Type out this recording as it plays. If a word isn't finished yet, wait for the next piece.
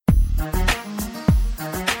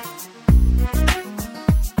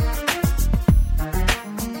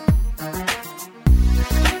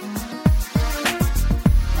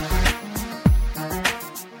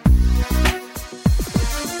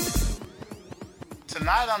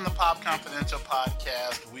Tonight on the Pop Confidential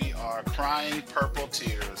podcast, we are crying purple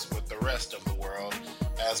tears with the rest of the world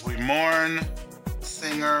as we mourn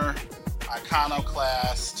singer,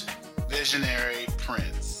 iconoclast, visionary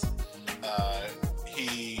Prince.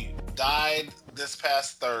 He died this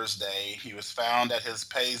past Thursday. He was found at his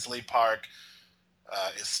Paisley Park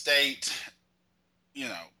estate.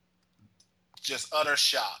 Just utter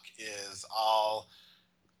shock is all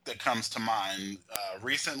that comes to mind.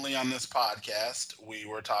 Recently on this podcast, we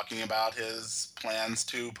were talking about his plans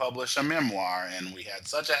to publish a memoir, and we had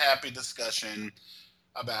such a happy discussion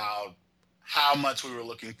about how much we were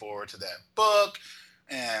looking forward to that book,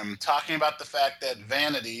 and talking about the fact that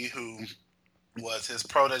Vanity, who was his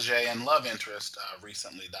protege and love interest,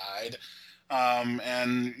 recently died,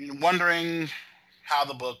 and wondering how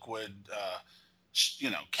the book would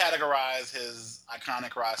categorize his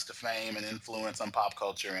iconic rise to fame and influence on pop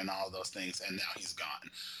culture and all of those things, and now he's gone.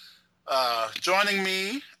 Joining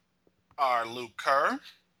me are Luke Kerr.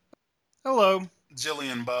 Hello.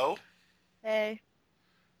 Jillian Bowe. Hey.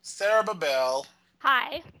 Sarah Babel.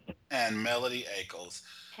 Hi. And Melody Ackles.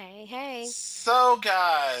 Hey. So,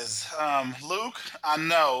 guys, Luke, I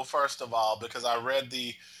know, first of all, because I read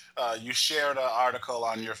you shared an article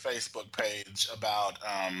on your Facebook page about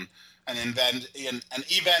an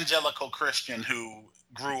evangelical Christian who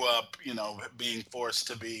grew up, being forced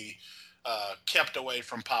to be kept away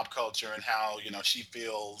from pop culture, and how, she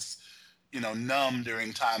feels, numb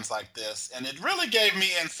during times like this. And it really gave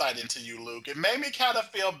me insight into you, Luke. It made me kind of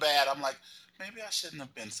feel bad. I'm like, maybe I shouldn't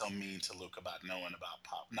have been so mean to Luke about not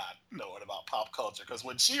knowing about pop culture. Because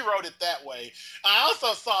when she wrote it that way, I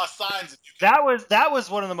also saw signs of you. That was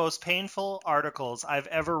one of the most painful articles I've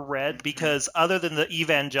ever read, because other than the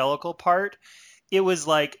evangelical part, it was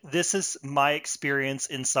like, this is my experience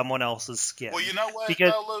in someone else's skin. Well, you know what,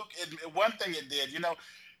 Luke? One thing it did,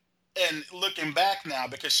 and looking back now,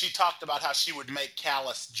 because she talked about how she would make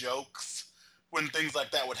callous jokes when things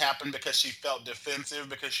like that would happen because she felt defensive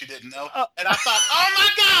because she didn't know. And I thought, oh my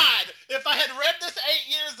God, if I had read this 8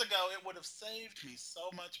 years ago, it would have saved me so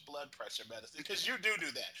much blood pressure medicine. Because you do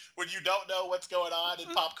that. When you don't know what's going on in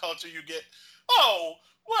pop culture, you get, oh,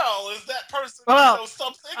 well, is that person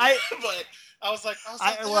something? But I was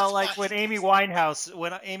like, when Amy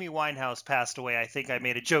Winehouse passed away, I think I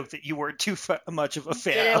made a joke that you weren't too much of a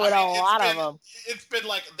fan. Yeah, with a lot of them. It's been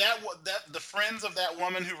like that the friends of that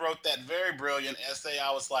woman who wrote that very brilliant essay.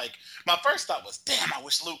 I was like, my first thought was, damn, I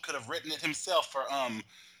wish Luke could have written it himself for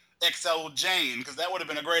XL Jane, because that would have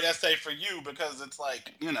been a great essay for you, because it's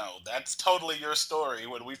like, that's totally your story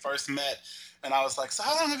when we first met. And I was like, so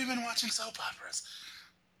how long have you been watching soap operas?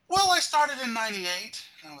 Well, I started in '98,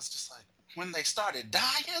 and I was just like, when they started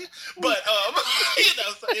dying? But,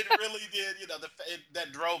 so it really did,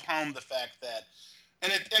 that drove home the fact that,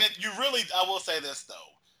 I will say this,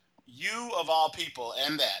 though, you of all people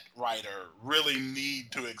and that writer really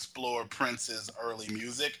need to explore Prince's early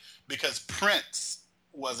music, because Prince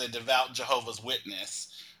was a devout Jehovah's Witness.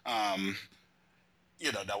 Now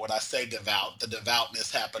when I say devout, the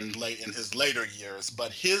devoutness happened late in his later years,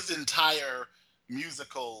 but his entire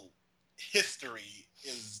musical history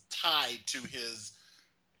is tied to his,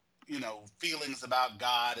 feelings about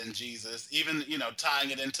God and Jesus, even,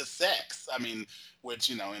 tying it into sex. I mean, which,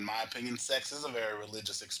 in my opinion, sex is a very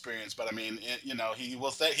religious experience, but I mean, he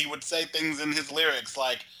would say things in his lyrics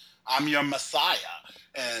like, I'm your Messiah.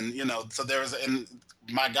 And, so and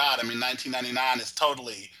my God, I mean, 1999 is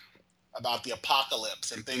totally about the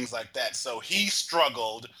apocalypse and things like that. So he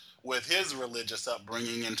struggled with his religious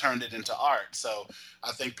upbringing and turned it into art. So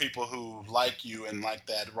I think people who like you and like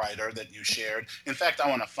that writer that you shared, in fact, I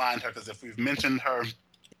want to find her, because if we've mentioned her,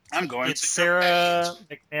 I'm going it's to Sarah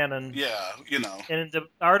McMahon. Yeah, And the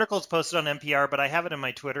article's posted on NPR, but I have it in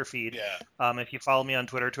my Twitter feed. Yeah. If you follow me on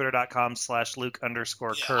Twitter,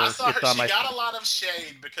 twitter.com/Luke_Kerr. I saw her. She got a lot of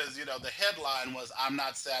shade because, the headline was, I'm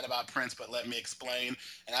not sad about Prince, but let me explain.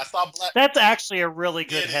 And I saw That's actually a really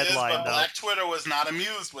good headline, but Black Twitter was not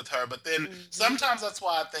amused with her. But then sometimes that's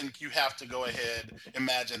why I think you have to go ahead,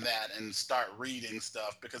 imagine that, and start reading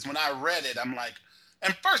stuff. Because when I read it, I'm like,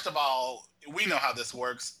 and first of all, we know how this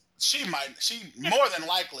works. She more than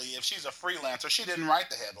likely, if she's a freelancer, she didn't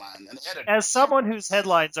write the headline. An editor. As someone whose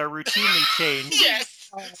headlines are routinely changed. Yes.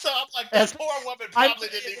 So I'm like, that poor woman probably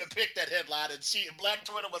didn't even pick that headline, and Black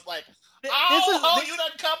Twitter was like, you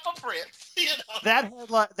done come for Prince.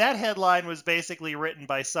 That headline was basically written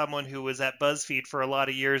by someone who was at BuzzFeed for a lot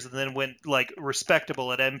of years and then went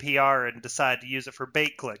respectable at NPR and decided to use it for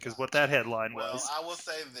bait click, is what that headline was. Well, I will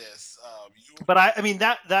say this, but I mean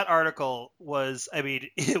that article was,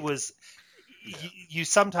 it was you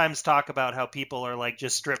sometimes talk about how people are like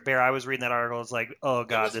just stripped bare. I was reading that article. It's like, oh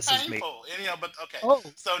God, this is me. Painful. But okay. Oh.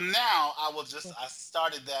 So now I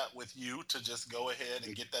started that with you to just go ahead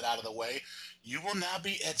and get that out of the way. You will now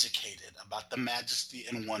be educated about the majesty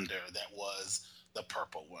and wonder that was the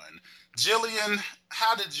purple one. Jillian,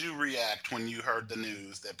 how did you react when you heard the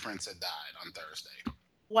news that Prince had died on Thursday?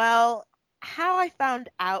 Well, how I found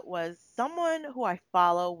out was someone who I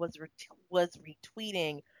follow was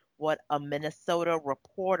retweeting what a Minnesota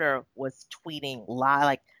reporter was tweeting live,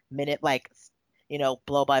 like minute, like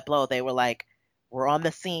blow by blow. They were like, "We're on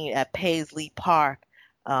the scene at Paisley Park.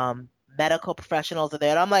 Medical professionals are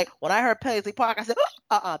there." And I'm like, when I heard Paisley Park, I said,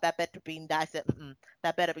 that better be." I said,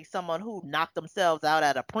 that better be someone who knocked themselves out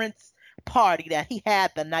at a Prince party that he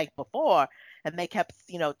had the night before. And they kept,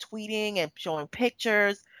 tweeting and showing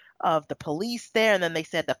pictures of the police there. And then they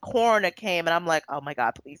said the coroner came, and I'm like, oh my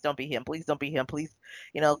God, please don't be him. Please don't be him. Please,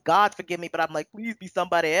 God forgive me. But I'm like, please be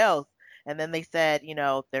somebody else. And then they said,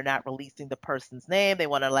 they're not releasing the person's name. They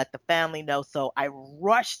want to let the family know. So I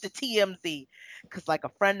rushed to TMZ because like a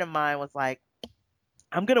friend of mine was like,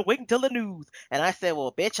 I'm going to wait until the news. And I said,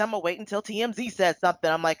 well, bitch, I'm going to wait until TMZ says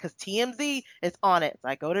something. I'm like, because TMZ is on it. So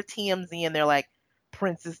I go to TMZ and they're like,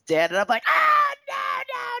 Prince is dead. And I'm like,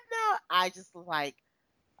 no. I just like,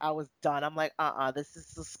 I was done. I'm like,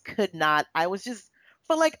 this could not. I was just,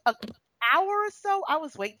 for like an hour or so, I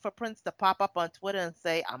was waiting for Prince to pop up on Twitter and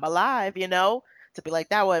say, I'm alive, to be like,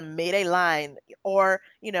 that one made a line. Or,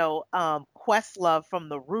 Questlove from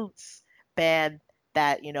the Roots band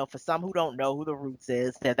that, for some who don't know who the Roots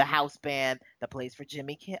is, they're the house band that plays for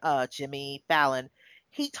Jimmy Fallon.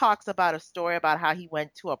 He talks about a story about how he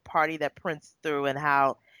went to a party that Prince threw and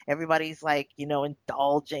how everybody's like,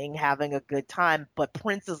 indulging, having a good time, but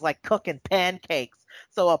Prince is like cooking pancakes.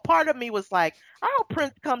 So a part of me was like, I hope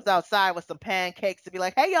Prince comes outside with some pancakes to be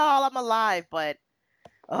like, hey y'all, I'm alive, but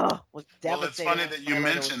was devastating. Well, it's funny that you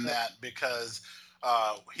mentioned that because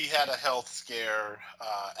he had a health scare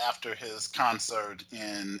after his concert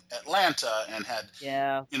in Atlanta and had,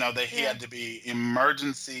 he had to be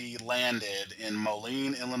emergency landed in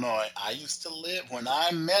Moline, Illinois. I used to live, when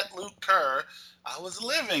I met Luke Kerr, I was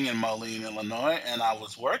living in Moline, Illinois, and I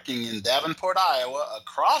was working in Davenport, Iowa,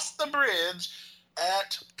 across the bridge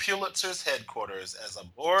at Pulitzer's headquarters as a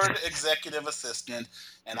board executive assistant,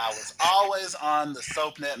 and I was always on the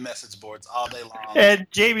SoapNet message boards all day long. And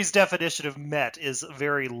Jamie's definition of met is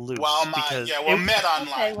very loose. Met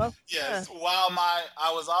online. Okay, yes,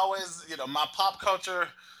 I was always, my pop culture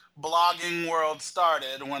blogging world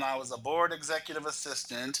started when I was a board executive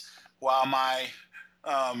assistant, while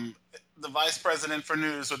the vice president for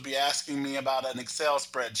news would be asking me about an Excel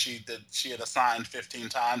spreadsheet that she had assigned 15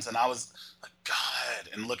 times, and I was like,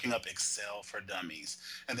 God, and looking up Excel for dummies,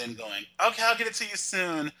 and then going, okay, I'll get it to you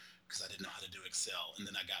soon, because I didn't know how to do Excel, and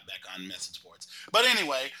then I got back on message boards. But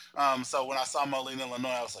anyway, so when I saw Moline, Illinois,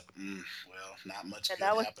 I was like, well, not much good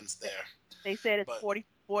happens there. They said it's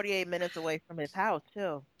 48 minutes away from his house,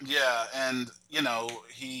 too. Yeah, and,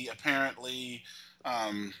 he apparently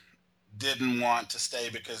didn't want to stay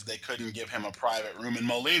because they couldn't give him a private room. And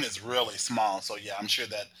Moline is really small, so yeah, I'm sure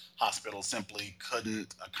that hospital simply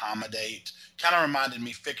couldn't accommodate. Kind of reminded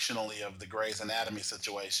me fictionally of the Grey's Anatomy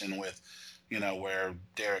situation with, where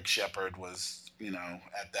Derek Shepherd was,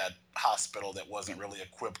 at that hospital that wasn't really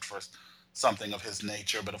equipped for something of his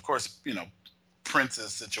nature. But of course,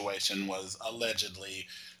 Prince's situation was allegedly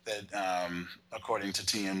that, according to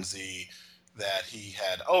TMZ, that he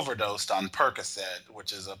had overdosed on Percocet,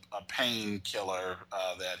 which is a painkiller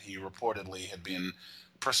that he reportedly had been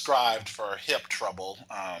prescribed for hip trouble.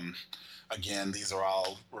 Again, these are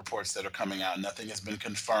all reports that are coming out. Nothing has been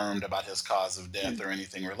confirmed about his cause of death or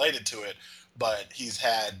anything related to it, but he's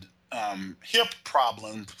had hip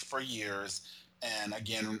problems for years, and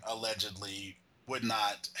again, allegedly would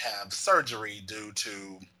not have surgery due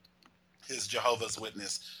to his Jehovah's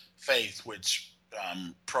Witness faith, which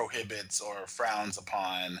prohibits or frowns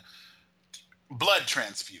upon blood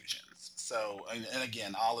transfusions. So, and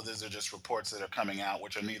again, all of these are just reports that are coming out,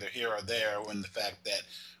 which are neither here or there in the fact that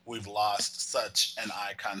we've lost such an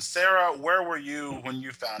icon. Sarah, where were you when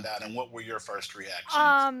you found out, and what were your first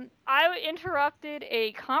reactions? I interrupted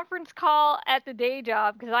a conference call at the day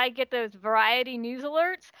job because I get those variety news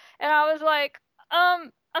alerts, and I was like,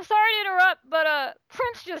 I'm sorry to interrupt, but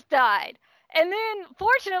Prince just died. And then,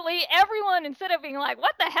 fortunately, everyone, instead of being like,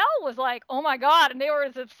 what the hell, was like, oh my God, and they were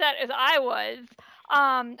as upset as I was.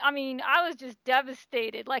 I was just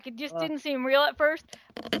devastated. Like, it just didn't seem real at first.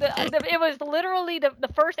 It was literally the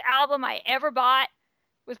first album I ever bought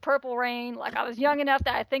was Purple Rain. Like, I was young enough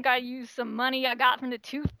that I think I used some money I got from the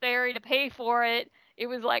Tooth Fairy to pay for it. it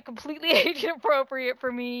was like completely age inappropriate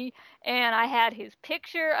for me, and I had his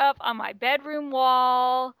picture up on my bedroom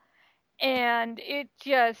wall, and it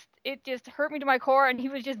just hurt me to my core. And he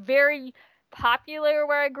was just very popular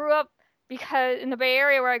where I grew up, because in the Bay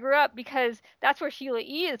Area where I grew up, because that's where Sheila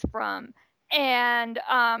E. is from. And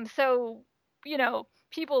so, you know,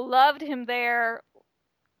 people loved him there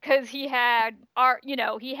because he had our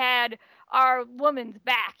woman's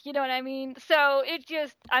back, you know what I mean? So it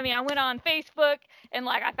just, I mean, I went on Facebook, and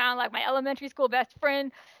like I found like my elementary school best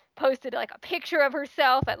friend posted like a picture of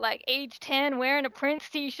herself at like age 10 wearing a Prince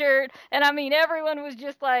t-shirt, and I mean everyone was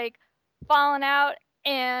just like falling out.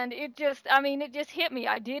 And it just, I mean, it just hit me.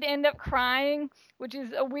 I did end up crying, which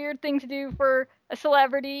is a weird thing to do for a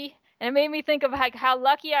celebrity, and it made me think of like how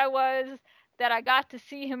lucky I was that I got to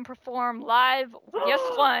see him perform live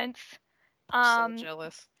just once. I'm so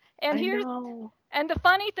jealous. And and the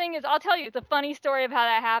funny thing is, I'll tell you the funny story of how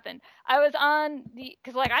that happened. I was on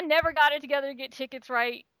because like I never got it together to get tickets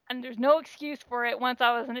right, and there's no excuse for it once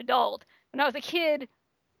I was an adult. When I was a kid,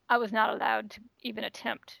 I was not allowed to even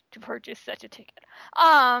attempt to purchase such a ticket.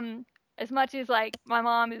 As much as like my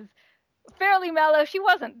mom is fairly mellow, she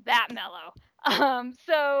wasn't that mellow.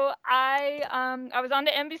 So I was on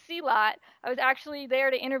the NBC lot. I was actually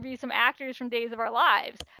there to interview some actors from Days of Our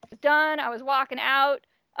Lives. I was done. I was walking out,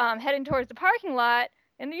 heading towards the parking lot,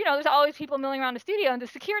 and you know, there's always people milling around the studio, and the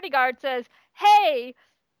security guard says, "Hey,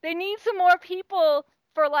 they need some more people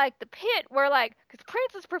for like the pit where like, because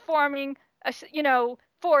Prince is performing,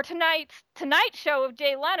 for tonight's Tonight Show of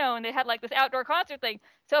Jay Leno, and they had like this outdoor concert thing.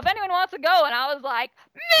 So if anyone wants to go," and I was like,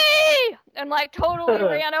 "Me!" and like totally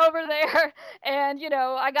ran over there, and you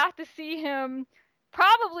know, I got to see him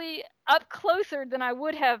probably up closer than I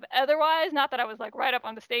would have otherwise. Not that I was like right up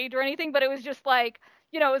on the stage or anything, but it was just like,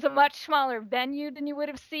 you know, it was a much smaller venue than you would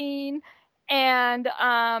have seen. And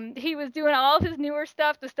he was doing all of his newer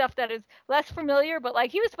stuff, the stuff that is less familiar, but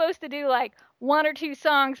like he was supposed to do like 1 or 2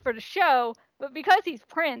 songs for the show, but because he's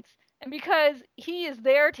Prince and because he is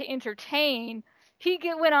there to entertain, he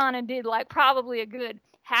went on and did like probably a good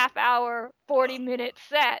half hour, 40-minute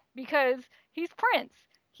set because he's Prince.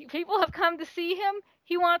 People have come to see him.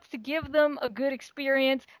 He wants to give them a good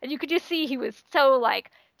experience, and you could just see he was so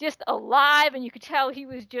like just alive, and you could tell he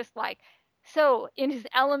was just like so in his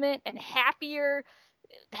element and happier,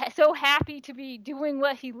 so happy to be doing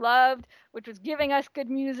what he loved, which was giving us good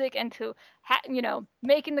music and to,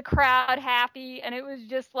 making the crowd happy. And it was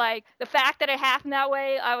just like the fact that it happened that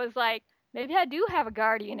way, I was like, maybe I do have a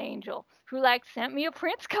guardian angel who like sent me a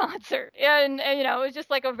Prince concert. And it was just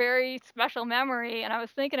like a very special memory. And I was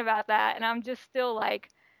thinking about that, and I'm just still like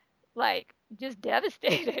just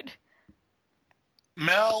devastated.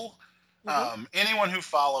 Mel, anyone who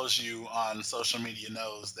follows you on social media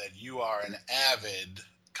knows that you are an avid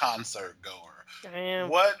concert goer. Damn.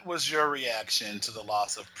 What was your reaction to the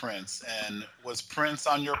loss of Prince? And was Prince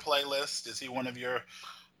on your playlist? Is he one of your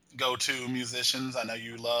go-to musicians? I know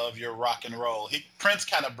you love your rock and roll. Prince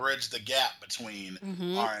kind of bridged the gap between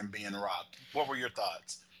R&B and rock. What were your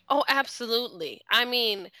thoughts? Oh, absolutely. I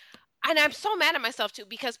mean, and I'm so mad at myself too,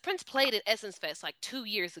 because Prince played at Essence Fest like 2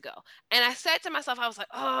 years ago. And I said to myself, I was like,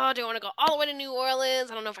 oh, do I want to go all the way to New Orleans?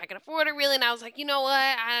 I don't know if I can afford it really. And I was like, you know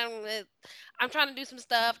what? I'm trying to do some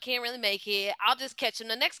stuff. Can't really make it. I'll just catch him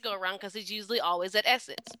the next go around because he's usually always at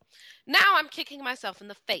Essence. Now I'm kicking myself in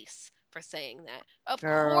the face for saying that. Of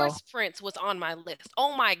course Prince was on my list.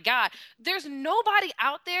 Oh my God. There's nobody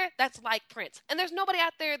out there that's like Prince. And there's nobody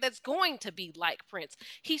out there that's going to be like Prince.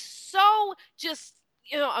 He's so just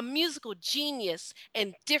a musical genius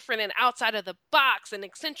and different and outside of the box and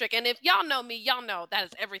eccentric. And if y'all know me, y'all know that is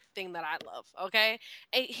everything that I love, okay?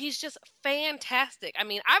 And he's just fantastic. I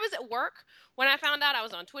mean, I was at work when I found out. I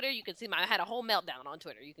was on Twitter. You can see I had a whole meltdown on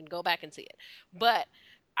Twitter. You can go back and see it. But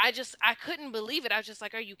I couldn't believe it. I was just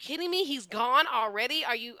like, are you kidding me? He's gone already?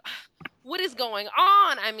 What is going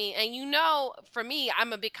on? I mean, and for me,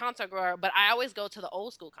 I'm a big concert goer, but I always go to the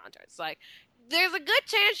old school concerts. Like, there's a good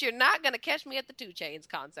chance you're not going to catch me at the 2 Chainz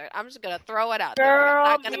concert. I'm just going to throw it out there.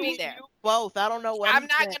 I'm not going to be there. Both. I don't know what I'm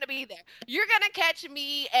not going to be there. You're going to catch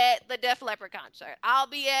me at the Def Leppard concert. I'll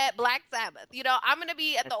be at Black Sabbath. I'm going to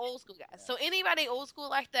be at the old school guys. So anybody old school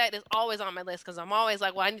like that is always on my list because I'm always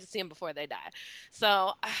like, well, I need to see them before they die.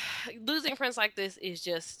 So losing Prince like this is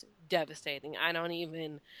just devastating. I don't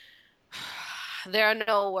even... There are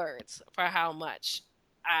no words for how much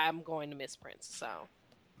I'm going to miss Prince. So...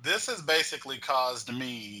 This has basically caused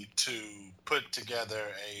me to put together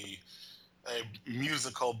a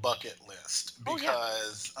musical bucket list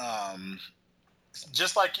because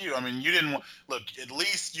just like you. I mean, you didn't look. At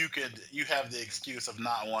least you have the excuse of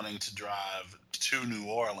not wanting to drive to New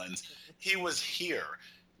Orleans. He was here. Ugh.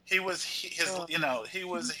 He was here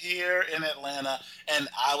in Atlanta, and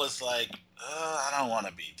I was like, I don't want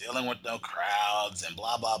to be dealing with no crowds and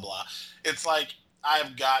blah blah blah. It's like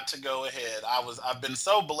I've got to go ahead. I've been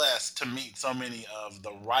so blessed to meet so many of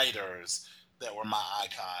the writers that were my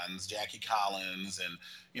icons, Jackie Collins and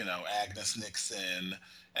Agnes Nixon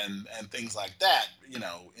and things like that,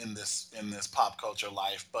 in this pop culture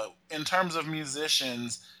life. But in terms of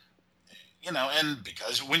musicians, and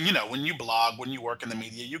because when you blog, when you work in the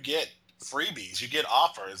media, you get freebies, you get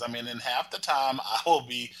offers. I mean, and half the time I will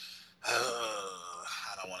be,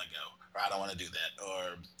 I don't want to go, or I don't want to do that,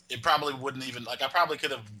 or it probably wouldn't even like I probably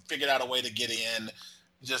could have figured out a way to get in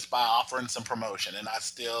just by offering some promotion, and I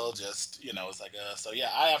still just it's like so yeah,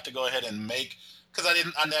 I have to go ahead and make because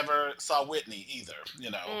I never saw Whitney either,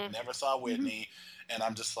 never saw Whitney. And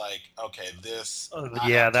I'm just like, okay, I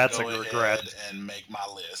Yeah, have to that's go a regret. ahead and make my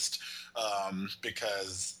list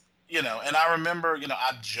because and I remember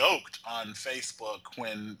I joked on Facebook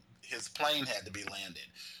when his plane had to be landed.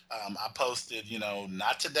 I posted,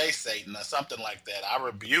 not today, Satan, or something like that. I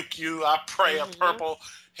rebuke you. I pray a purple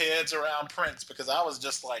heads around Prince because I was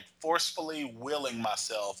just like forcefully willing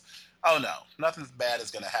myself. Oh no, nothing bad is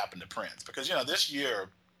going to happen to Prince because this year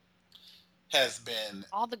has been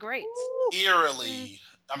All the greats. eerily.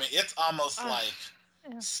 I mean, it's almost Ugh. like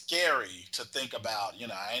Yeah. scary to think about.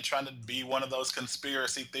 I ain't trying to be one of those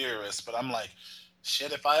conspiracy theorists, but I'm like,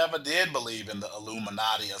 shit, if I ever did believe in the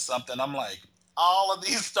Illuminati or something, I'm like, all of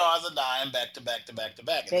these stars are dying back to back to back to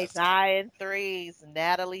back. And They that's die in threes.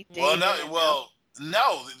 Natalie, well, David.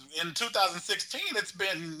 no. In 2016, it's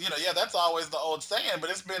been, yeah, that's always the old saying, but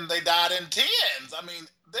it's been they died in tens. I mean,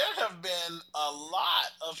 there have been a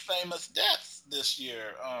lot of famous deaths this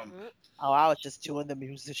year. Oh, I was just doing the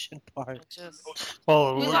musician part. Just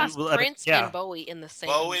Well, we lost I mean, Prince yeah. and Bowie in the same.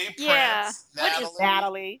 Bowie, Prince, Yeah. What is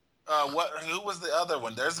Natalie. Who was the other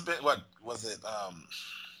one? There's been what was it?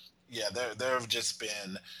 Yeah, there have just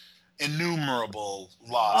been innumerable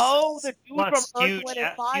losses. Oh, the dude from Plus, Earth, huge, Wind,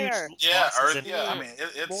 and Fire. Yeah, losses Earth. in- Yeah, I mean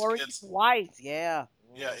Maurice it's White. Yeah.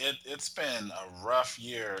 yeah it's been a rough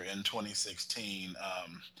year in 2016.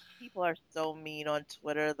 People are so mean on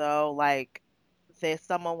Twitter, though. Like, say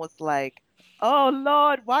someone was like, "Oh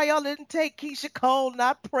Lord, why y'all didn't take Keisha Cole,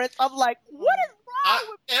 not Prince?" I'm like, what is wrong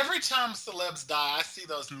with? Every time celebs die, I see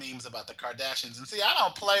those memes about the Kardashians, and see, I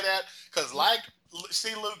don't play that because,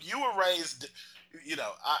 see, Luke, you were raised,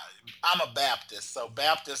 I'm a Baptist, so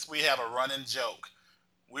Baptist, we have a running joke.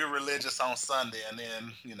 We're religious on Sunday, and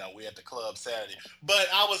then we at the club Saturday. But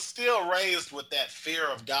I was still raised with that fear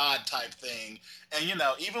of God type thing, and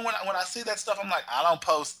even when I see that stuff, I'm like, I don't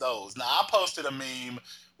post those. Now I posted a meme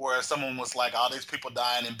where someone was like, all these people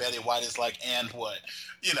dying, and Betty White is like, and what,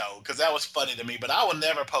 because that was funny to me. But I would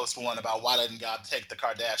never post one about why didn't God take the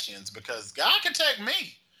Kardashians, because God can take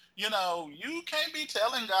me. You can't be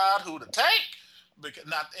telling God who to take, because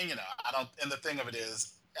not, I don't. And the thing of it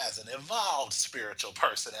is, as an evolved spiritual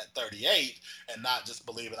person at 38 and not just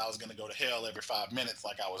believing I was going to go to hell every 5 minutes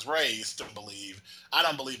like I was raised to believe, I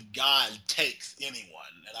don't believe God takes anyone,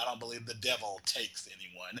 and I don't believe the devil takes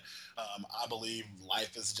anyone. I believe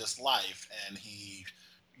life is just life, and he,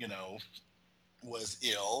 was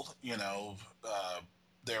ill.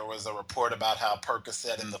 There was a report about how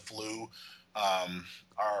Percocet and the flu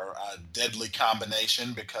are a deadly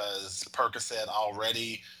combination because Percocet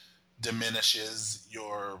already diminishes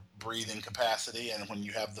your breathing capacity, and when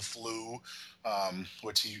you have the flu,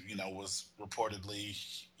 which he was reportedly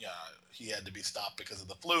he had to be stopped because of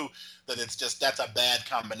the flu, that's a bad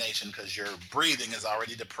combination because your breathing is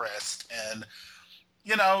already depressed. And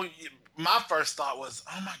my first thought was,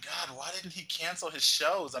 oh my God, why didn't he cancel his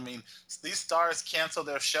shows? I mean, these stars cancel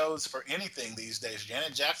their shows for anything these days.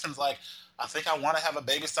 Janet Jackson's like, I think I want to have a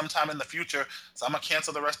baby sometime in the future, so I'm gonna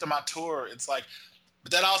cancel the rest of my tour. It's like,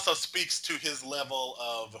 but that also speaks to his level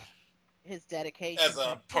of His dedication as a to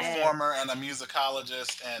the performer and a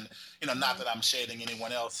musicologist, and not that I'm shading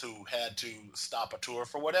anyone else who had to stop a tour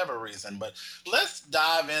for whatever reason. But let's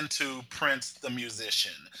dive into Prince the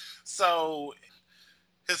musician. So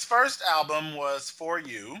his first album was For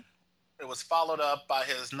You. It was followed up by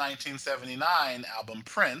his 1979 album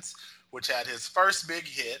Prince, which had his first big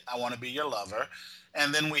hit, I Want to Be Your Lover.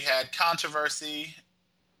 And then we had Controversy,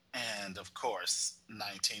 and of course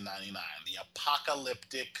 1999, the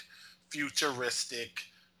apocalyptic, futuristic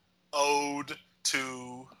ode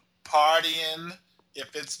to partying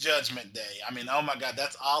if it's Judgment Day. I mean, oh my God,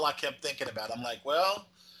 that's all I kept thinking about. I'm like, well,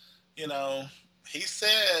 he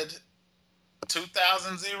said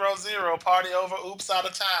 2000 party over oops out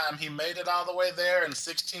of time. He made it all the way there and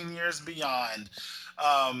 16 years beyond.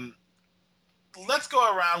 Um, let's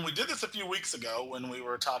go around. We did this a few weeks ago when we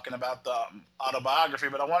were talking about the autobiography,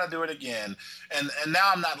 but I want to do it again. And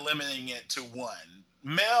now I'm not limiting it to one.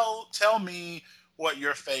 Mel, tell me what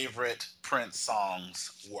your favorite Prince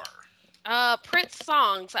songs were. Prince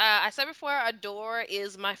songs. I said before, Adore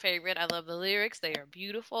is my favorite. I love the lyrics. They are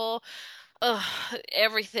beautiful. Ugh,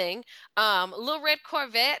 everything. Little Red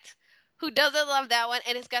Corvette. Who doesn't love that one?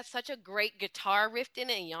 And it's got such a great guitar riff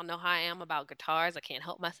in it. And y'all know how I am about guitars. I can't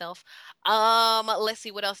help myself. Let's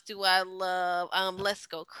see, what else do I love? Let's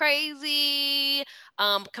Go Crazy.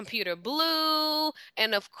 Computer Blue.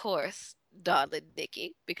 And of course, Darling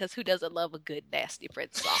Nikki. Because who doesn't love a good nasty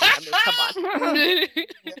Prince song? I mean, come on.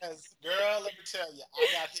 Yes, girl, let me tell you, I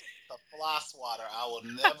got hit with the floss water I will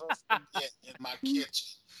never forget in my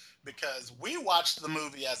kitchen. Because we watched the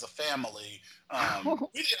movie as a family. I'm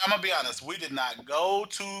gonna be honest, we did not go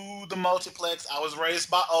to the multiplex. I was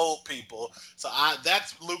raised by old people, so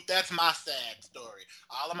that's Luke. That's my sad story.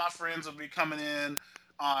 All of my friends would be coming in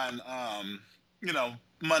on,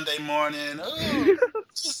 Monday morning. Oh,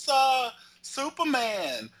 just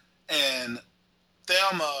Superman and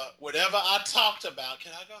Thelma. Whatever I talked about,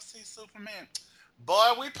 can I go see Superman?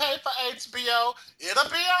 Boy, we pay for HBO. It'll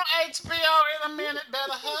be on HBO in a minute.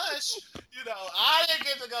 Better hush. I didn't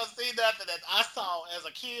get to go see nothing that I saw as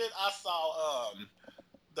a kid. I saw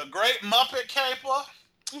The Great Muppet Caper.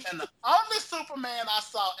 And the only Superman I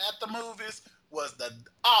saw at the movies was the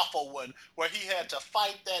awful one where he had to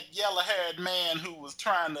fight that yellow-haired man who was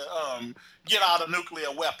trying to get out of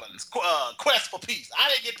nuclear weapons. Quest for Peace. I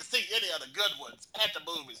didn't get to see any of the good ones at the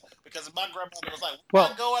movies because my grandmother was like, we're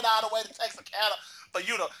not going out of the way to take some cattle for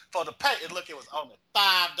you to for the pay. And look, it was only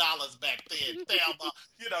 $5 back then.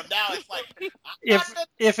 Now it's like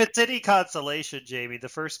if it's any consolation, Jamie, the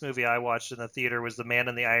first movie I watched in the theater was The Man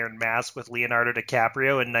in the Iron Mask with Leonardo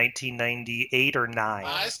DiCaprio in 1998 or 9.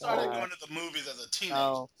 I started going to the movies as a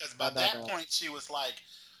teenager because by that point she was like,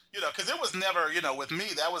 because it was never, with me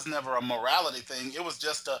that was never a morality thing. It was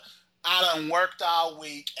just I done worked all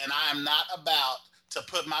week and I am not about to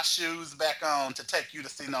put my shoes back on to take you to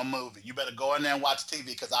see no movie. You better go in there and watch TV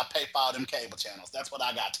because I pay for all them cable channels. That's what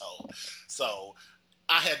I got told. So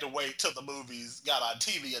I had to wait till the movies got on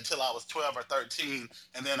TV until I was 12 or 13.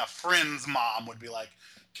 And then a friend's mom would be like,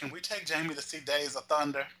 can we take Jamie to see Days of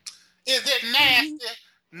Thunder? Is it nasty?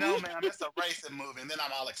 No, ma'am, it's a racing movie. And then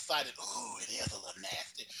I'm all excited. Ooh, it is a little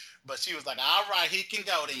nasty. But she was like, all right, he can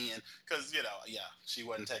go then. Because, she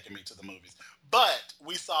wasn't taking me to the movies. But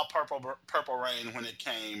we saw Purple Rain when it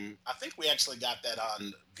came. I think we actually got that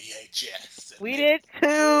on VHS. We did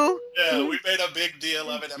too. Yeah, we made a big deal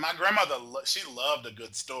of it. And my grandmother, she loved a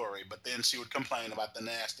good story. But then she would complain about the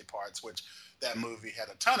nasty parts, which that movie had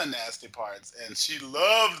a ton of nasty parts. And she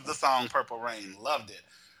loved the song Purple Rain. Loved it.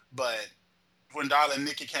 But when Darling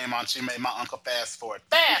Nikki came on, she made my uncle fast forward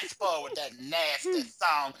that nasty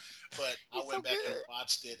song. But I went back and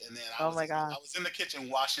watched it, and then I was in the kitchen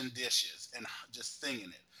washing dishes and just singing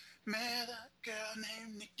it. Met a girl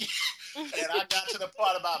named Nikki. And I got to the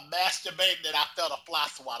part about masturbating and I felt a fly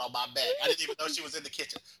swat on my back. I didn't even know she was in the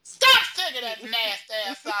kitchen. Stop singing that nasty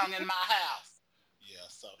ass song in my house. Yeah,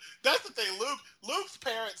 so that's the thing. Luke's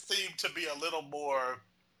parents seem to be a little more,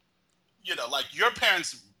 like your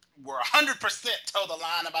parents were 100% toe the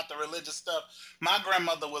line about the religious stuff. My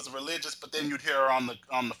grandmother was religious, but then you'd hear her on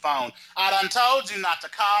the phone. I done told you not to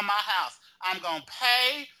call my house. I'm gonna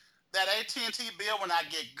pay that AT&T bill when I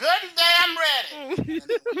get good and damn ready.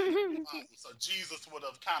 So Jesus would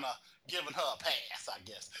have kind of given her a pass, I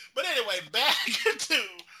guess. But anyway, back to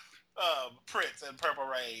Prince and Purple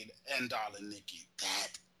Rain and Darling Nikki.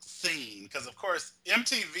 That scene, because of course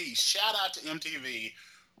MTV. Shout out to MTV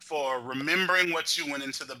for remembering what you went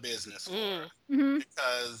into the business for. Mm-hmm.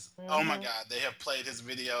 Because, oh my God, they have played his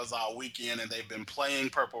videos all weekend and they've been playing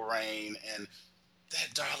Purple Rain and that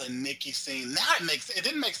Darling Nikki scene. Now it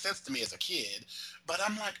didn't make sense to me as a kid, but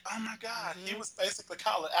I'm like, oh my God, he was basically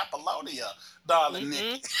calling Apollonia Darling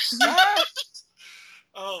Nikki.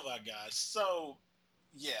 Oh my gosh. So,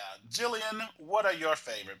 yeah, Jillian, what are your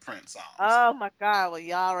favorite Prince songs? Oh my God! Well,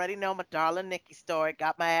 y'all already know my Darling Nikki story.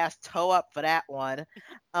 Got my ass toe up for that one.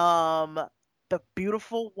 The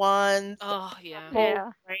Beautiful Ones. Oh yeah.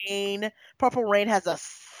 Purple Rain. Purple Rain has a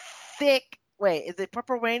sick. Wait, is it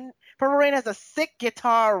Purple Rain? Purple Rain has a sick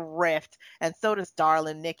guitar riff, and so does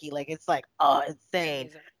Darling Nikki. Like it's like insane.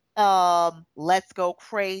 Let's Go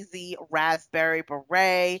Crazy. Raspberry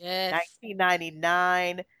Beret. Yes.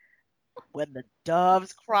 1999. When the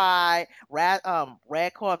doves cry, Red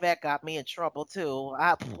Corvette got me in trouble too.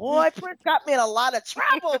 Boy, Prince got me in a lot of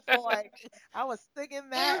trouble, boy. I was singing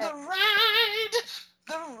that. And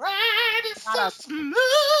the ride is so Got smooth.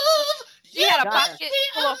 You had a got pocket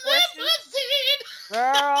full of horses.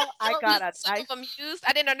 Girl, I got a So nice amused.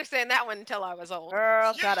 I didn't understand that one until I was old.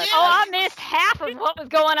 girl, got a Yeah. Oh, I nice missed half of what was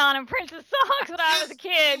going on in Prince's songs when I was a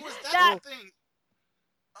kid. That's That the thing.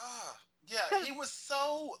 Yeah, he was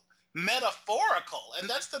so metaphorical, and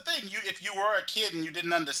that's the thing. If you were a kid and you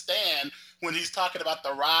didn't understand when he's talking about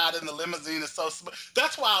the ride in the limousine is so smooth,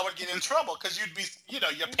 that's why I would get in trouble because you'd be,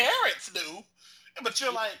 your parents knew, but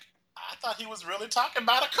you're like, I thought he was really talking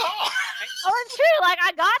about a car. Oh, it's true. Like,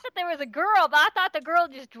 I got that there was a girl, but I thought the girl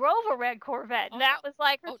just drove a red Corvette, and that was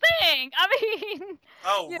like her thing. I mean,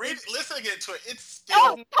 Listening to it, it's still.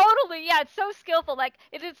 oh, totally. Yeah, it's so skillful. Like,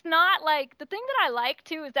 it's not like the thing that I like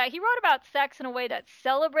too is that he wrote about sex in a way that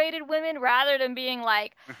celebrated women rather than being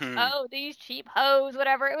like, oh, these cheap hoes,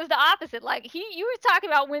 whatever. It was the opposite. Like, you were talking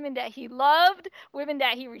about women that he loved, women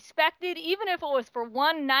that he respected, even if it was for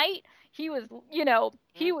one night. He was,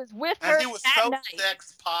 he was with her. And he was so night.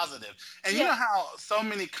 sex positive. And you know how so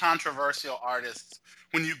many controversial artists,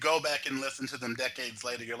 when you go back and listen to them decades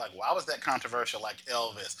later, you're like, why was that controversial? Like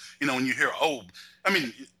Elvis. When you hear,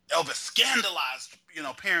 Elvis scandalized,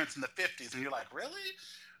 parents in the 50s. And you're like, really?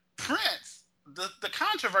 Prince, the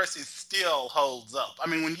controversy still holds up. I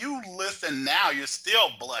mean, when you listen now, you're still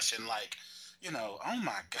blushing like, oh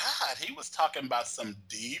my God, he was talking about some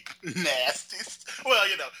deep, nasty. Well,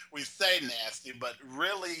 we say nasty, but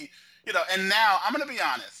really, and now I'm going to be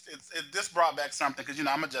honest. This brought back something because,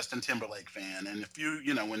 I'm a Justin Timberlake fan. And if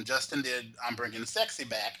when Justin did I'm Bringing Sexy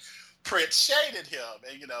Back, Prince shaded him.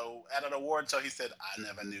 And, at an award show, he said, I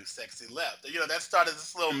never knew sexy left. That started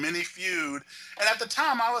this little mini feud. And at the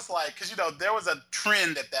time, I was like, because, there was a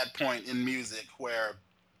trend at that point in music where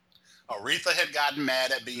Aretha had gotten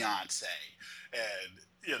mad at Beyonce. And,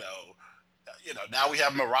 now we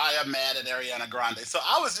have Mariah mad at Ariana Grande. So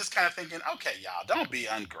I was just kind of thinking, okay, y'all, don't be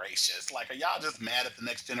ungracious. Like, are y'all just mad at the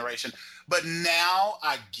next generation? But now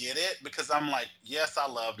I get it because I'm like, yes, I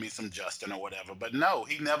love me some Justin or whatever. But no,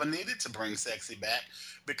 he never needed to bring sexy back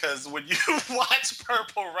because when you watch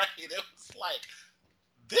Purple Rain, it was like,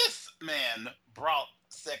 this man brought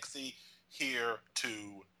sexy here to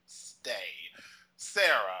stay.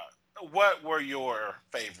 Sarah, what were your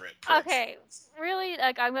favorite Prince? Okay, really,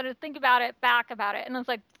 like, I'm going to think about it, and it's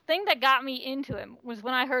like, the thing that got me into him was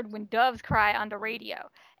when I heard When Doves Cry on the radio.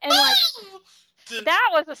 And, like, that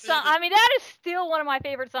was a song. I mean, that is still one of my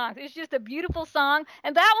favorite songs. It's just a beautiful song.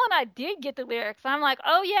 And that one, I did get the lyrics. I'm like,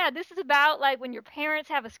 oh, yeah, this is about, like, when your parents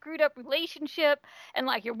have a screwed up relationship and,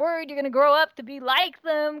 like, you're worried you're going to grow up to be like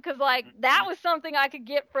them. Because, like, that was something I could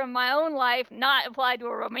get from my own life, not applied to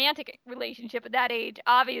a romantic relationship at that age,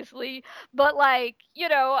 obviously. But, like,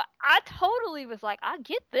 I totally was like, I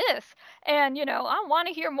get this. And, I want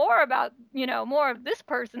to hear more about, more of this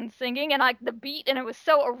person singing and, like, the beat. And it was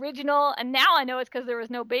so original. And now I know it's because there was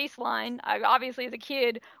no bass line. I obviously, as a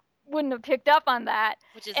kid, wouldn't have picked up on that.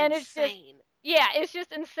 Which is and insane. It's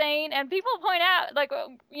just insane. And people point out, like,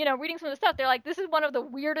 reading some of the stuff, they're like, this is one of the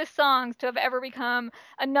weirdest songs to have ever become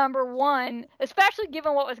a number one, especially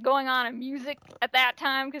given what was going on in music at that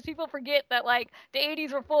time. Because people forget that, like, the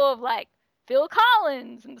 80s were full of, like, Phil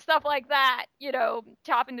Collins and stuff like that,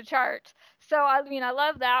 topping the charts. So, I mean, I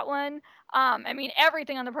love that one. I mean,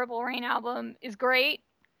 everything on the Purple Rain album is great.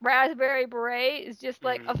 Raspberry Beret is just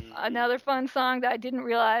like another fun song that I didn't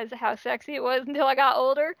realize how sexy it was until I got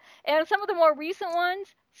older. And some of the more recent ones,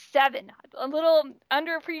 Seven, a little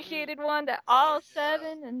underappreciated one that all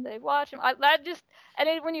seven and they watch them.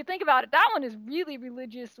 When you think about it, that one is really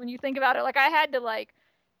religious when you think about it. Like, I had to, like,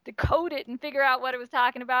 decode it and figure out what it was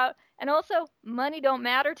talking about. And also, Money Don't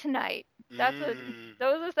Matter Tonight. That's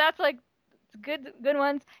like good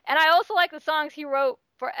ones. And I also like the songs he wrote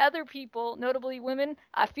for other people, notably women.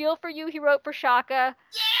 I Feel For You, he wrote for Shaka.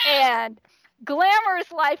 And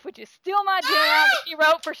Glamorous Life, which is still my jam, he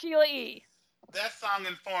wrote for Sheila E. That song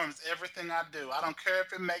informs everything I do. I don't care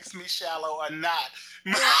if it makes me shallow or not.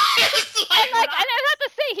 And I have to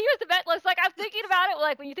say, he was the best. Like, I'm thinking about it,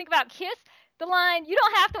 like, when you think about Kiss, the line, you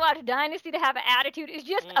don't have to watch Dynasty to have an attitude, is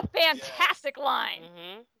just a fantastic line.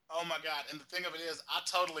 Mm-hmm. Oh my God! And the thing of it is, I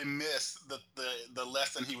totally miss the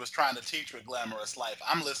lesson he was trying to teach with Glamorous Life.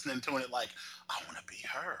 I'm listening to it like, I want to be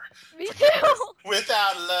her. Me too.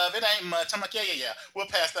 Without love, it ain't much. I'm like, yeah. We'll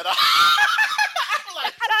pass that off.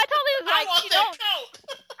 Like, and I totally was like, I want that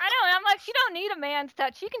coat. I know, and I'm like, she don't need a man's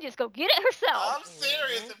touch. She can just go get it herself. I'm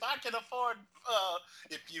serious. If I can afford,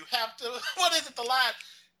 if you have to, what is it? The line?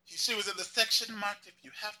 She was in the section marked, if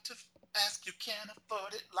you have to Ask you can't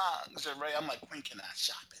afford it, lingerie. I'm like, when can I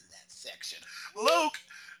shop in that section? Luke,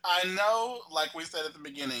 I know, like we said at the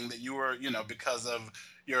beginning, that you were, because of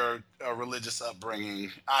your religious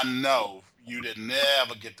upbringing, I know you did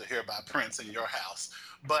never get to hear about Prince in your house.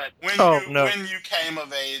 But Oh no. when you came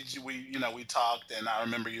of age, we talked, and I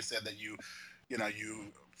remember you said that you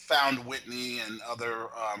found Whitney and other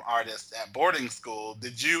artists at boarding school.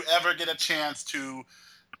 Did you ever get a chance to?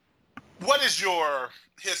 What is your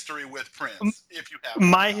history with Prince, if you have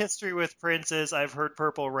one? My history with Prince is I've heard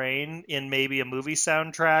Purple Rain in maybe a movie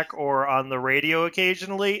soundtrack or on the radio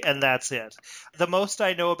occasionally, and that's it. The most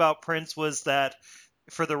I know about Prince was that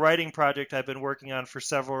for the writing project I've been working on for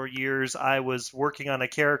several years, I was working on a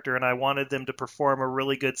character and I wanted them to perform a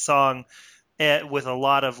really good song with a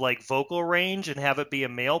lot of like vocal range and have it be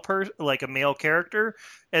a like a male character.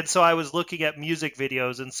 And so I was looking at music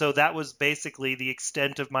videos, and so that was basically the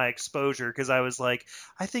extent of my exposure, because I was like,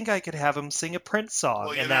 I think I could have him sing a Prince song.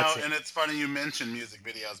 Well, and it's funny you mention music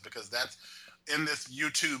videos, because that's in this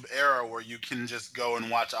YouTube era where you can just go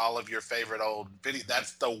and watch all of your favorite old videos.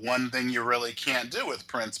 That's the one thing you really can't do with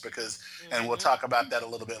Prince, because, and we'll talk about that a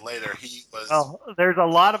little bit later. He was. Well, there's a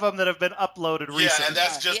lot of them that have been uploaded recently. Yeah, and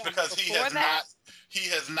that's just because he before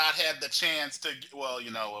has not had the chance to. Well,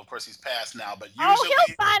 of course he's passed now, but usually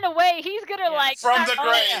he'll find a way. He's gonna from the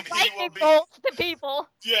grave. He will be to people.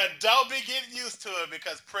 Yeah, don't be getting used to it,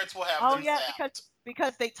 because Prince will have them zapped.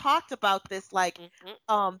 Because they talked about this, like,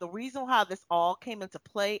 the reason how this all came into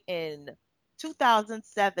play in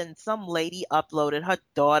 2007, some lady uploaded her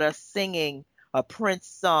daughter singing a Prince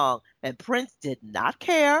song, and Prince did not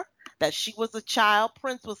care that she was a child.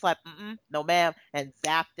 Prince was like, no ma'am, and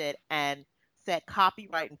zapped it and said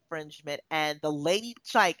copyright infringement, and the lady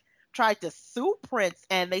tried to sue Prince,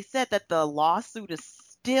 and they said that the lawsuit is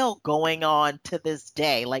still going on to this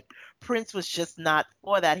day. Like, Prince was just not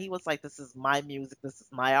for that. He was like, this is my music, this is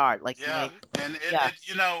my art. Like, and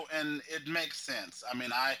it makes sense. I mean,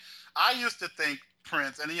 I used to think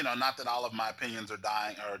Prince, and not that all of my opinions are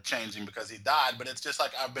dying or changing because he died, but it's just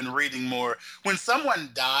like I've been reading more. When someone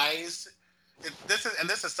dies, this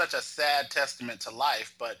is such a sad testament to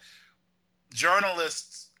life, but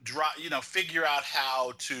journalists figure out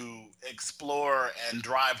how to explore and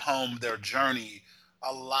drive home their journey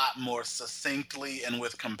a lot more succinctly and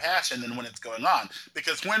with compassion than when it's going on.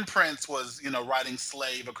 Because when Prince was, writing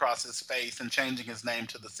slave across his face and changing his name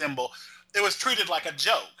to the symbol, it was treated like a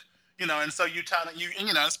joke, and so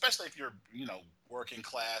especially if you're, working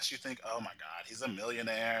class, you think, oh my God, he's a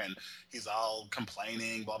millionaire and he's all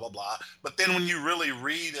complaining, blah, blah, blah. But then when you really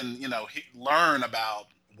read and, learn about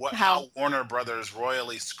how Warner Brothers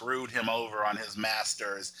royally screwed him over on his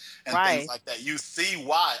masters and things like that, you see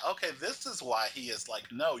why. Okay, this is why he is like,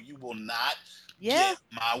 no, you will not get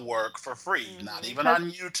my work for free. Not even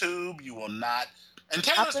on YouTube. You will not. And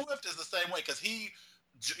Taylor Swift is the same way, because he,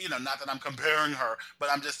 not that I'm comparing her, but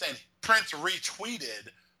I'm just saying Prince retweeted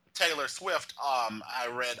Taylor Swift. I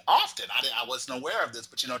read often. I wasn't aware of this,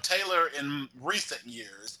 but Taylor in recent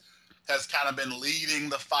years has kind of been leading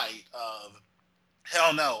the fight of,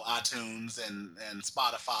 hell no, iTunes and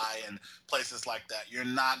Spotify and places like that. You're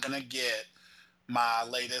not going to get my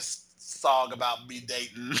latest song about me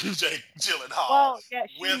dating Jake Gyllenhaal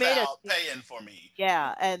without paying for me.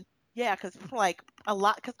 Yeah, and because like a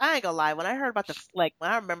lot, because I ain't gonna lie, when I heard about when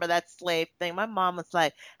I remember that slave thing, my mom was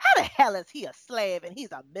like, how the hell is he a slave and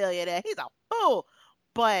he's a millionaire? He's a fool.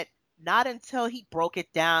 But not until he broke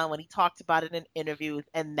it down when he talked about it in interviews,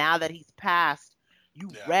 and now that he's passed, you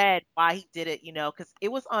read why he did it, because it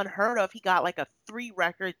was unheard of. He got like a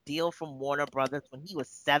 3-record deal from Warner Brothers when he was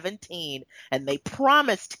 17, and they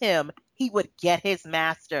promised him he would get his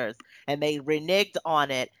masters, and they reneged on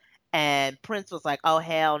it. And Prince was like, oh,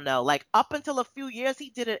 hell no. Like, up until a few years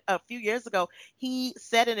ago, he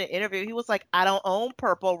said in an interview, he was like, I don't own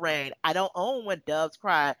Purple Rain. I don't own When Doves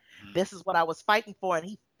Cry. This is what I was fighting for, and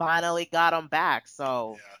he finally got them back.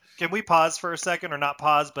 So can we pause for a second, or not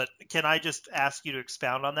pause, but can I just ask you to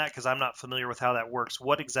expound on that, because I'm not familiar with how that works.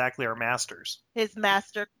 What exactly are masters? The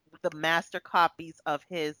master copies of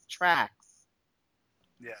his tracks.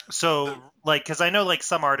 Yeah. So, because I know,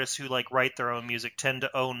 some artists who, write their own music tend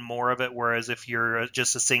to own more of it, whereas if you're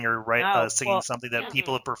just a singer, singing something that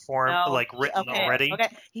people have performed, written already. Okay.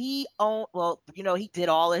 He owned, he did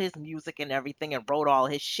all of his music and everything and wrote all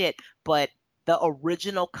his shit, but the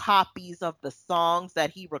original copies of the songs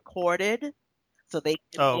that he recorded, so they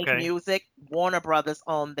could make music, Warner Brothers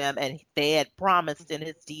owned them, and they had promised in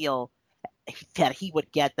his deal that he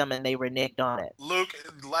would get them, and they reneged on it. Luke,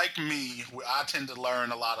 like me, I tend to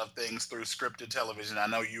learn a lot of things through scripted television. I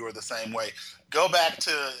know you are the same way. Go back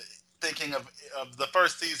to thinking of the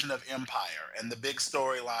first season of Empire and the big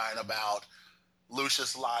storyline about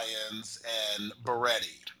Lucius Lyons and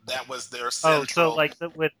Beretti. That was their central. Oh, so like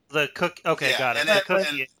with the cook. Okay, got it.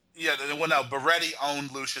 Well, no, Beretti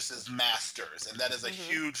owned Lucius's masters, and that is a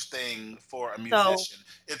huge thing for a musician.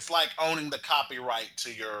 It's like owning the copyright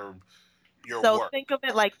to your work. So think of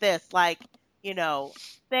it like this, like,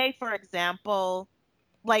 say for example,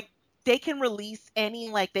 like they can release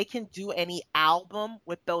they can do any album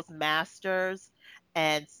with those masters.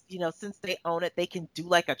 And, since they own it, they can do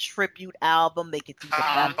like a tribute album. They could do the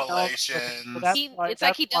compilations.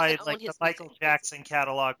 The Michael Jackson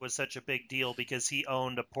catalog was such a big deal because he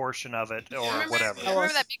owned a portion of it or whatever. Remember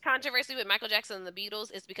that big controversy with Michael Jackson and the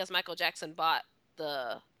Beatles? It's because Michael Jackson bought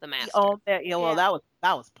the master. He owned that. Well, that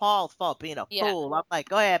was Paul's fault being a fool. I'm like,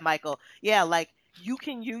 go ahead, Michael. Yeah, like you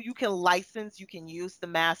can license, you can use the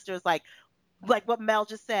masters, like what Mel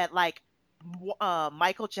just said, like.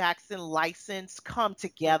 Michael Jackson license come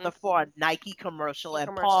together for a Nike commercial,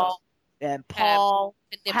 and Paul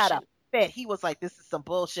had a fit. He was like, "This is some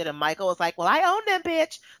bullshit," and Michael was like, "Well, I own them,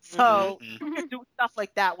 bitch." So you can do stuff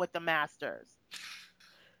like that with the masters.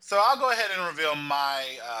 So I'll go ahead and reveal my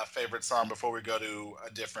favorite song before we go to a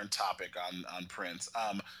different topic on Prince.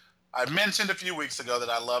 I mentioned a few weeks ago that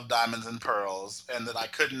I love Diamonds and Pearls, and that I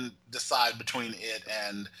couldn't decide between it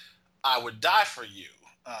and I Would Die for You.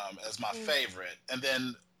 As my favorite. And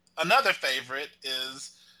then another favorite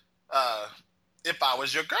is If I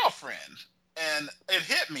Was Your Girlfriend. And it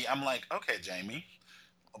hit me. I'm like, okay, Jamie,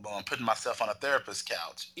 I'm putting myself on a therapist's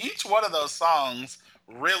couch. Each one of those songs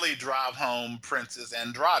really drive home Prince's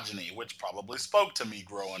androgyny, which probably spoke to me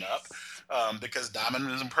growing up, because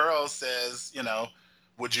Diamonds and Pearls says,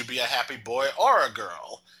 would you be a happy boy or a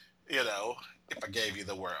girl, if I gave you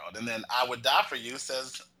the world? And then I Would Die for You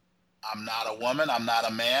says, I'm not a woman, I'm not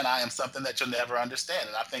a man, I am something that you'll never understand.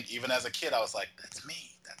 And I think even as a kid, I was like, that's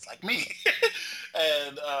me, that's like me.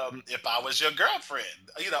 And If I Was Your Girlfriend,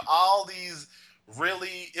 all these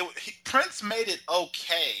really, Prince made it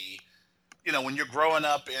okay, when you're growing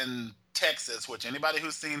up in Texas, which anybody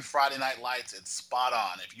who's seen Friday Night Lights, it's spot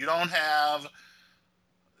on. If you don't have,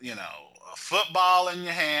 a football in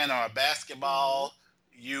your hand or a basketball,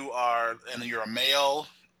 you're a male,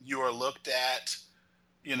 you are looked at,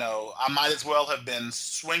 I might as well have been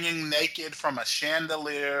swinging naked from a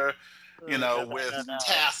chandelier, with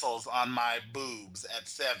tassels on my boobs at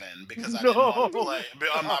 7 because I didn't want to play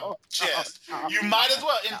on my chest. You might as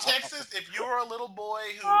well. In Texas, if you're a little boy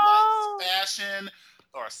who likes fashion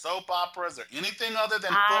or soap operas or anything other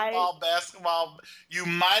than football, basketball, you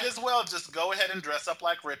might as well just go ahead and dress up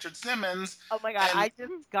like Richard Simmons. Oh my God, I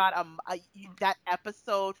just got that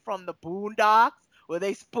episode from the Boondocks where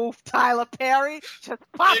they spoof Tyler Perry. Just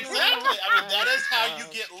exactly. I mean, that is how you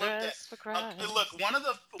get looked at. Look, one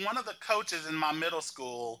of the coaches in my middle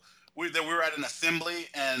school, we were at an assembly,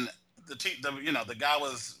 and the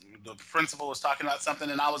principal was talking about something,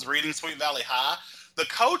 and I was reading Sweet Valley High. The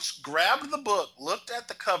coach grabbed the book, looked at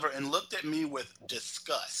the cover, and looked at me with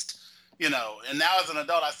disgust. And now as an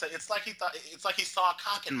adult, I say it's like he saw a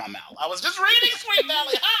cock in my mouth. I was just reading Sweet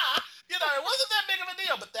Valley High. It wasn't that big of a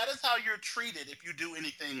deal, but that is how you're treated if you do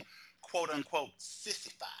anything quote unquote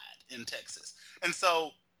sissified in Texas. And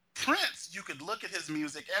so Prince, you could look at his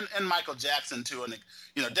music and Michael Jackson too, and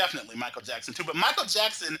definitely Michael Jackson too. But Michael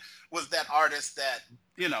Jackson was that artist that,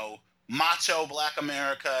 macho Black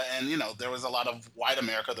America, and there was a lot of white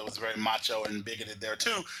America that was very macho and bigoted there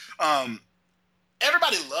too.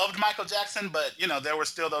 Everybody loved Michael Jackson, but, there were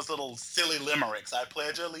still those little silly limericks. I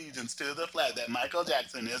pledge allegiance to the flag that Michael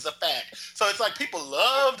Jackson is a fact. So it's like people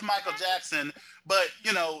loved Michael Jackson, but,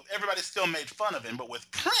 everybody still made fun of him. But with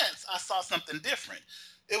Prince, I saw something different.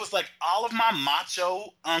 It was like all of my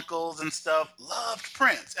macho uncles and stuff loved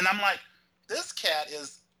Prince. And I'm like, this cat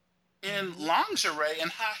is in lingerie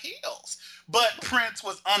and high heels. But Prince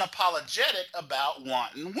was unapologetic about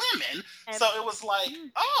wanting women. So it was like,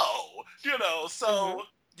 so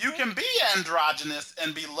you can be androgynous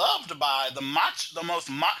and be loved by the most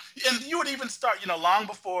and you would even start, long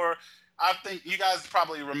before, I think you guys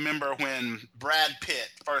probably remember when Brad Pitt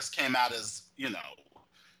first came out as,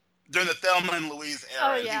 during the Thelma and Louise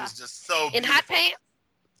era, he was just so beautiful. In hot pants?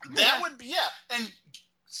 That would be, and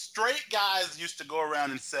straight guys used to go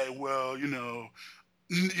around and say, well,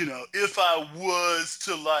 if I was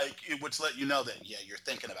to which let you know that, you're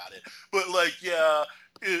thinking about it. But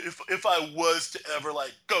if I was to ever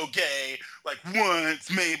go gay, once,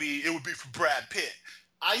 maybe it would be for Brad Pitt.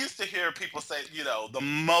 I used to hear people say, the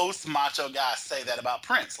most macho guys say that about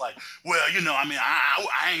Prince. I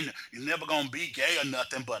ain't, you're never gonna be gay or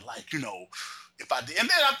nothing, but If I did, and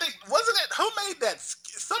then I think wasn't it who made that?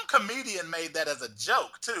 Some comedian made that as a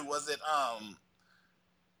joke too. Was it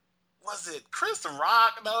Chris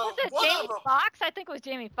Rock? No, Was it one Jamie of them. Foxx? I think it was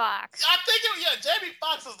Jamie Foxx. I think Jamie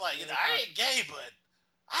Foxx was like, I ain't gay, but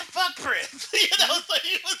I fuck Prince. So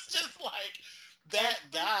he was just like that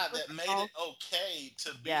guy that made it okay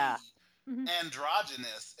to be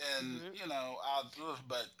androgynous, and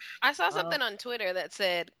but I saw something on Twitter that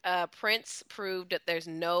said Prince proved that there's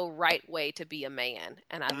no right way to be a man,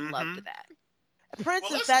 and I loved that. Prince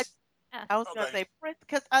is that. I was gonna say Prince,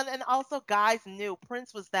 because and also guys knew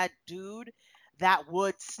Prince was that dude that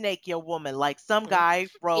would snake your woman. Like some guy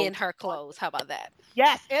wrote in her clothes. How about that?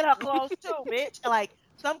 Yes, in her clothes too, bitch. Like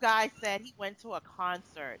some guy said he went to a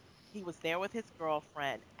concert. He was there with his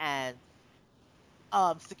girlfriend, and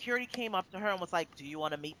security came up to her and was like, "Do you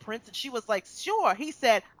want to meet Prince?" And she was like, "Sure." He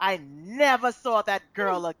said, "I never saw that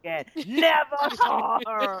girl again. Never saw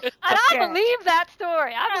her." And I believe that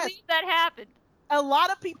story. I believe that happened. A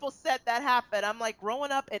lot of people said that happened. I'm like,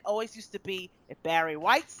 growing up, it always used to be if Barry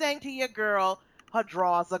White sang to your girl, her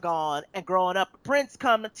drawers are gone. And growing up, Prince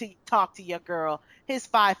come to talk to your girl, his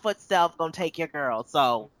 5-foot self gonna take your girl.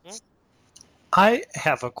 So, I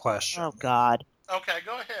have a question. Oh God. Okay,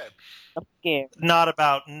 go ahead. I'm scared. Not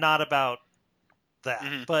about that,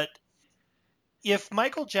 but if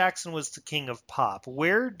Michael Jackson was the king of pop,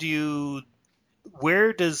 where does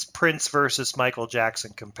Prince versus Michael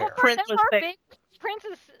Jackson compare? Well, Prince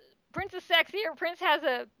is sexier. Prince has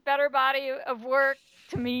a better body of work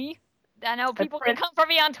to me. I know people can come for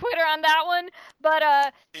me on Twitter on that one,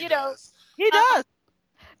 but he does.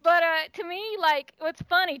 But to me, like, what's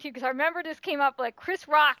funny too, because I remember this came up, like Chris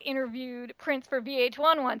Rock interviewed Prince for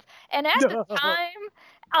VH1 once, and at the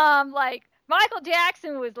time, like Michael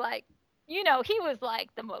Jackson was like, he was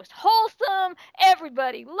like the most wholesome.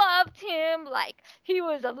 Everybody loved him. Like he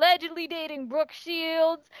was allegedly dating Brooke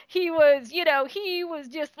Shields. He was, he was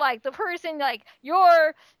just like the person, like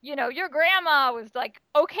your grandma was like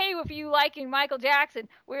okay with you liking Michael Jackson.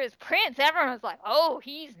 Whereas Prince, everyone was like, oh,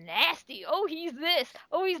 he's nasty. Oh, he's this.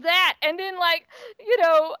 Oh, he's that. And then like,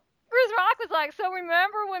 Chris Rock was like, so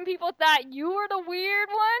remember when people thought you were the weird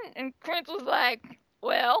one? And Prince was like,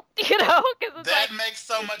 well, because that makes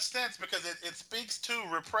so much sense because it speaks to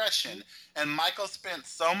repression, and Michael spent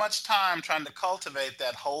so much time trying to cultivate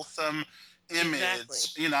that wholesome image.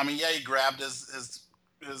 Exactly. He grabbed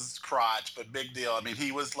his crotch, but big deal.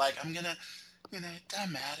 He was like, I'm gonna, it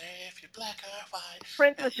doesn't matter if you're black or white.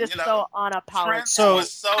 Prince was just so unapologetic. Prince was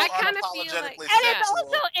so I kind of unapologetically feel like, sexual. And it's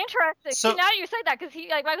also interesting. See, now that you say that, because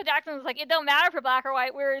Michael Jackson was like, it don't matter if you're black or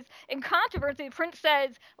white. Whereas in Controversy, Prince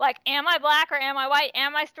says, like, am I black or am I white?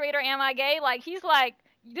 Am I straight or am I gay? Like, he's like,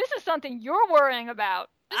 this is something you're worrying about.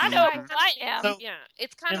 I know I am. So,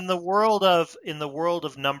 it's kind in the world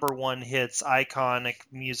of number one hits, iconic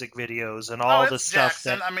music videos, and all the stuff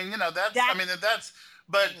Jackson. That's.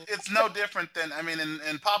 But it's no different than,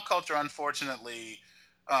 in pop culture, unfortunately,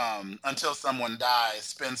 until someone dies,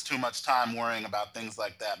 spends too much time worrying about things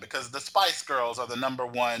like that. Because the Spice Girls are the number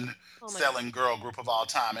one selling girl group of all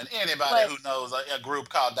time. And anybody who knows a group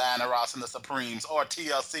called Diana Ross and the Supremes or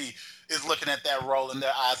TLC is looking at that, rolling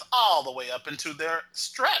their eyes all the way up into their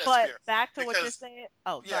stratosphere. But back to what you're saying.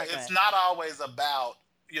 Oh, sorry, it's not always about,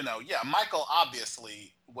 Michael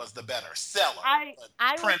obviously was the better seller,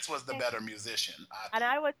 but Prince was the better musician.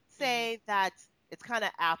 I would say that it's kind of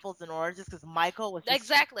apples and oranges because Michael was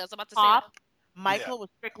exactly. I was about to pop. say Michael was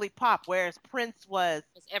strictly pop, whereas Prince was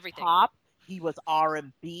everything. Pop. He was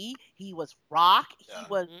R&B. He was rock. He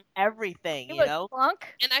was everything. He was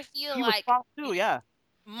funk. And I feel he like was funk too. Yeah.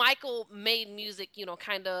 Michael made music,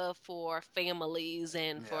 kind of for families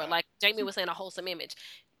and for, like Jamie was saying, a wholesome image.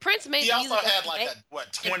 Prince made music. He also had like a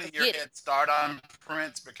 20-year head start on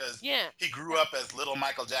Prince because he grew up as little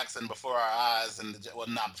Michael Jackson before our eyes, and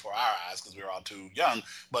not before our eyes because we were all too young,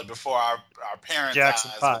 but before our parents' Jackson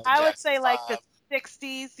eyes. I would say like the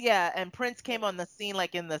 60s, and Prince came on the scene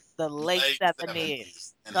like in the late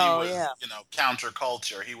 70s. And he was,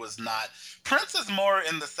 counterculture. He was not. Prince is more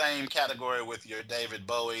in the same category with your David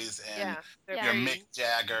Bowies and your Mick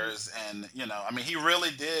Jaggers, and he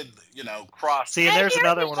really did, cross. See, and there's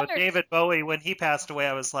another one with David Bowie. When he passed away,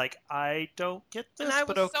 I was like, I don't get this,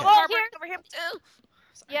 but okay. So heartbroken over him too.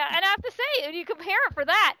 Yeah, and I have to say, if you compare it for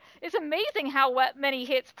that, it's amazing how many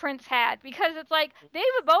hits Prince had, because it's like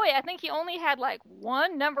David Bowie, I think he only had like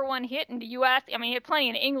one number one hit in the U.S. He had plenty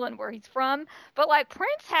in England where he's from, but like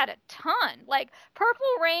Prince had a ton. Like Purple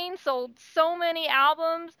Rain sold so many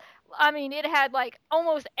albums. I mean, it had like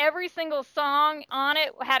almost every single song on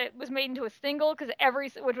it was made into a single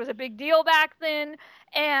which was a big deal back then.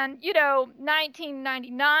 And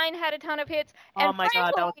 1999 had a ton of hits. Oh And my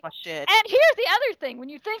God, that was frankly, my shit. and here's the other thing: when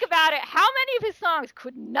you think about it, how many of his songs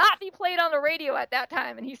could not be played on the radio at that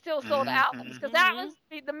time, and he still sold albums? Because that was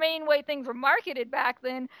the main way things were marketed back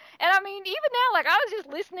then. And I mean, even now, like I was just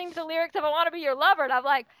listening to the lyrics of "I Want to Be Your Lover," and I'm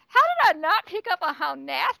like, how did I not pick up on how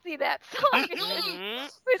nasty that song is?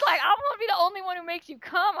 It's like, I want to be the only one who makes you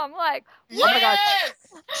come. I'm like, Oh my God.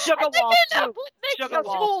 Sugar Walls too. Sugar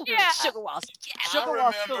Walls. Yeah. Sugar Walls. Yeah. Sugar I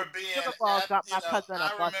Walls remember too. being Sugar Walls got my you know, cousin a I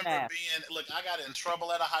bus remember pass. look, I got in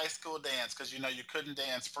trouble at a high school dance because you couldn't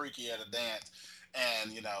dance freaky at a dance,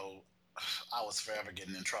 and I was forever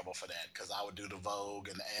getting in trouble for that because I would do the Vogue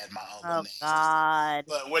and add my own little Oh nasty God.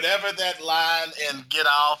 But whatever that line in Get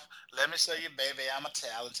Off, let me show you, baby, I'm a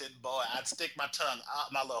talented boy. I'd stick my tongue,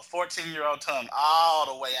 my little 14-year-old tongue, all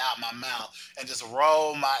the way out my mouth and just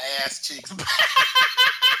roll my ass cheeks back.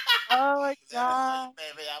 Oh my Let me show God. you,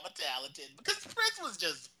 baby, I'm a talented. Because Prince was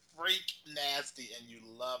just freak nasty and you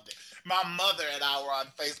loved it. My mother and I were on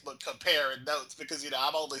Facebook comparing notes because,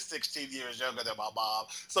 I'm only 16 years younger than my mom.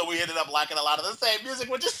 So we ended up liking a lot of the same music,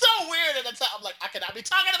 which is so weird at the time. I'm like, I cannot be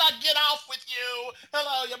talking about Get Off with you.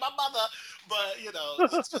 Hello, you're my mother. But,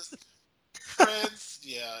 it's just Prince,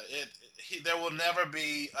 there will never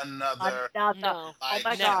be another. No. No. Oh my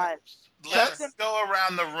like, God. Let's go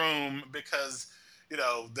around the room because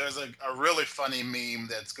there's a really funny meme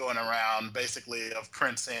that's going around basically of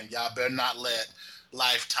Prince saying, y'all better not let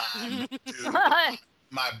Lifetime do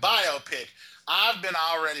my biopic. I've been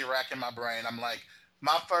already racking my brain. I'm like,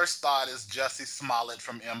 my first thought is Jussie Smollett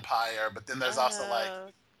from Empire, but then there's also like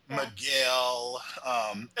Miguel.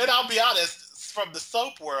 And I'll be honest, from the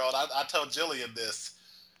soap world, I told Jillian this,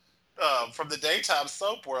 from the daytime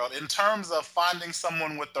soap world, in terms of finding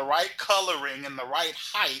someone with the right coloring and the right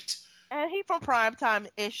height. And he from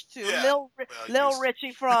Primetime-ish too. Yeah. Lil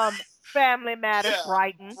Richie from Family Matters, Yeah.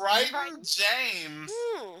 Brighton. Brighton James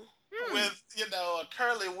with, Hmm. a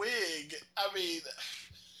curly wig. I mean,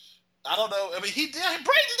 I don't know. I mean, Brighton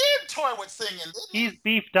did toy with singing, didn't he? He's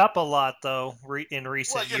beefed up a lot though in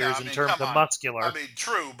recent Well, years in terms of muscular. I mean,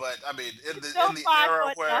 true, but I mean, in Still the 5 era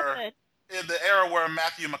foot where nothing. in the era where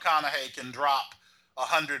Matthew McConaughey can drop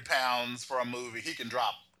 100 pounds for a movie, he can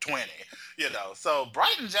drop 20. So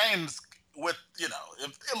Brighton James with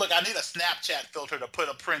look, I need a Snapchat filter to put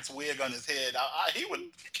a Prince wig on his head. He would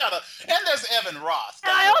kind of. And there's Evan Ross.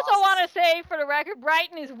 And I also want to say, for the record,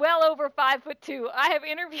 Brighton is well over 5'2". I have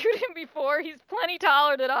interviewed him before. He's plenty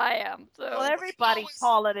taller than I am. So. Well, everybody's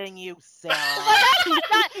taller than you, Sarah.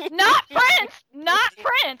 not Prince, not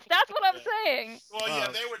Prince. That's what I'm saying. Well, yeah,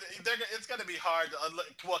 it's going to be hard.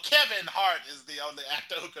 Well, Kevin Hart is the only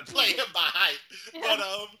actor who can play him by height. Yeah. But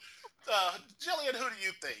Jillian, who do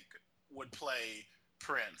you think would play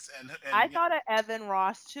Prince? And I thought of Evan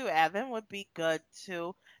Ross too. Evan would be good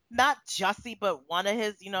too. Not Jussie, but one of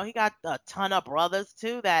his. He got a ton of brothers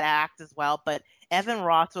too that act as well. But Evan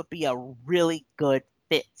Ross would be a really good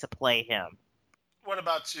fit to play him. What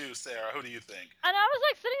about you, Sarah? Who do you think? And I was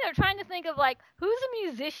like sitting there trying to think of like who's a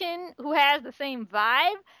musician who has the same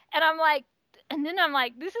vibe, and then I'm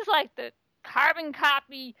like, this is like the carbon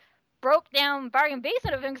copy, broke down bargain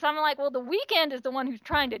basement of him, because I'm like, well, the Weeknd is the one who's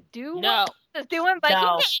trying to do what he's doing, but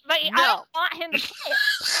I don't want him to play it.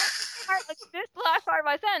 Like this last part of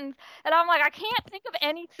my sentence, and I'm like, I can't think of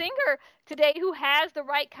any singer today who has the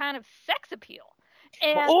right kind of sex appeal.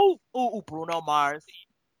 And Bruno Mars.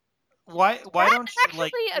 Why don't you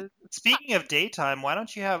actually speaking of daytime, why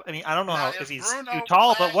don't you have, I mean, I don't know if he's Bruno too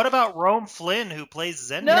tall, Black. but what about Rome Flynn, who plays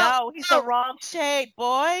Zendaya? No, he's the wrong shade,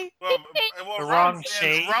 boy. Well, The wrong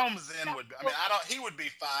shade. Rome Zen would be. I mean, he would be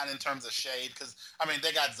fine in terms of shade because I mean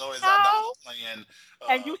they got Zoe Saldana playing.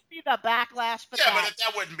 And you see the backlash for Yeah, that. but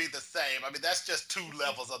that wouldn't be the same. I mean, that's just two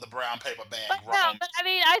levels of the brown paper bag. But no, but I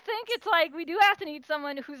mean, I think it's like we do have to need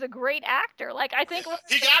someone who's a great actor. Like I think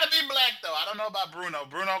He got to be black though. I don't know about Bruno.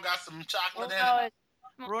 Bruno got some chocolate in him.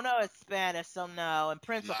 Bruno is Spanish, so no. And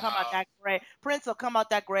Prince will come out that grave. Prince will come out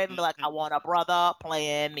that grave and be like, "I want a brother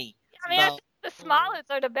playing me." I mean, I think the Smollets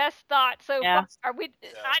are the best thought so Yeah. far.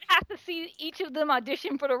 I'd have to see each of them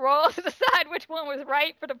audition for the role to decide which one was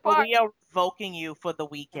right for the part. But we are voting you for the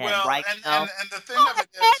Weeknd, right? And the thing Oh, of it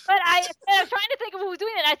I is, said, but I was trying to think of who was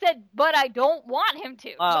doing it. I said, but I don't want him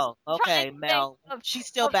to. Oh, I'm okay, trying to Mel. think of- She's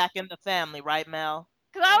still back in the family, right, Mel?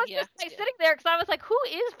 Because I was Yes, just like, yes. sitting there, because I was like, who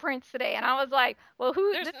is Prince today? And I was like, well,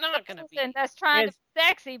 who's There's this not gonna be. person that's trying to be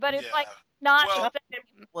sexy? But it's Yeah. like, not Well, the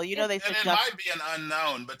same. Well, you know, they and said it might be an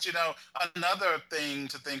unknown, but another thing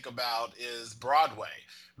to think about is Broadway,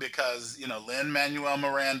 because Lin-Manuel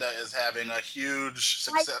Miranda is having a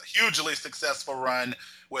hugely successful run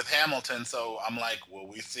with Hamilton. So I'm like, will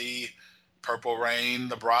we see Purple Rain,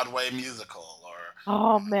 the Broadway musical, or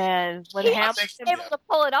Oh man, when He I Hamilton, think able to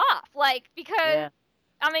pull it off, like, because yeah,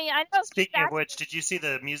 I mean, I know Speaking of which, did you see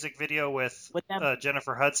the music video with with them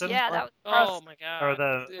Jennifer Hudson? yeah, that was Oh my Or god.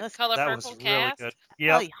 the The Color that Purple was really cast. good.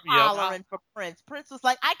 really Yep. hollering for Prince. Prince was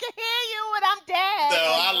like, "I can hear you, and I'm no, dead."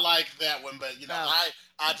 I And, like that one, but no,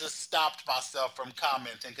 I just stopped myself from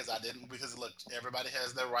commenting because look, everybody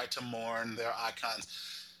has their right to mourn their icons.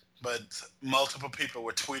 But multiple people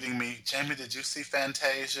were tweeting me, Jamie, did you see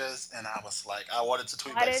Fantasia's? And I was like, I wanted to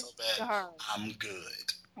tweet I back didn't so see bad. her. I'm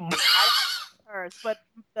good. hers, but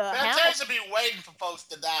the Fantasia be waiting for folks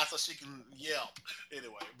to die so she can yelp.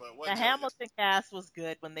 Anyway, but what Hamilton cast was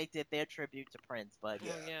good when they did their tribute to Prince. But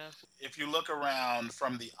Yeah. Oh, yeah. If you look around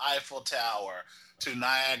from the Eiffel Tower to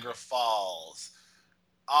Niagara Falls,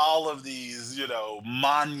 all of these,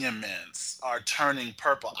 monuments are turning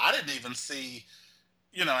purple. I didn't even see,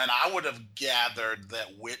 and I would have gathered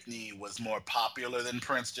that Whitney was more popular than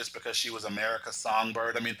Prince just because she was America's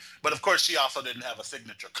songbird. I mean, but of course she also didn't have a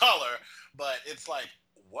signature color. But it's like,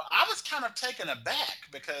 I was kind of taken aback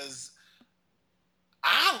because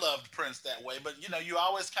I loved Prince that way, but you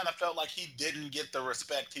always kind of felt like he didn't get the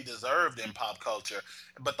respect he deserved in pop culture.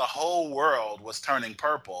 But the whole world was turning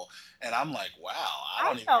purple, and I'm like, wow, I I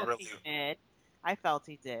don't even felt really. he did. I felt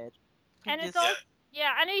he did. He And it's just, also,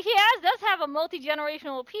 yeah, and he does have a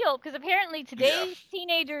multi-generational appeal, because apparently today's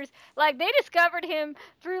teenagers, like, they discovered him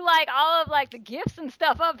through, like, all of, like, the gifts and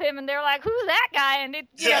stuff of him, and they're like, who's that guy? And it,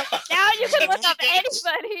 Yeah. now you can look up He gets-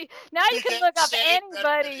 anybody. Now you He can gets look up shade better than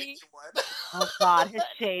anybody. anyone. oh God, his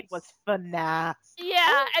shade was finesse.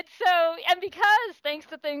 Yeah, and because thanks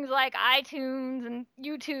to things like iTunes and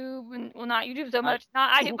YouTube, and well, not YouTube so much,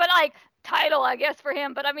 not iTunes, but like Tidal, I guess, for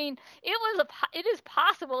him. But I mean, it is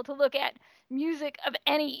possible to look at music of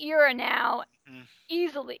any era now Mhm.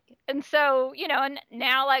 easily, and so and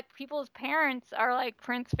now, like, people's parents are like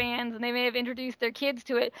Prince fans, and they may have introduced their kids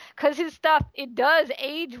to it because his stuff, it does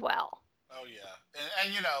age well. Oh yeah,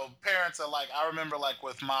 and parents are like, I remember like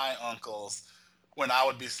with my uncles, when I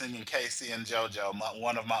would be singing Casey and JoJo,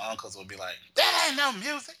 one of my uncles would be like, "That ain't no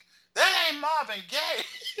music. That ain't Marvin Gaye."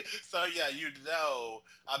 So yeah,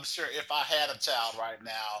 I'm sure if I had a child right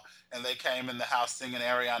now and they came in the house singing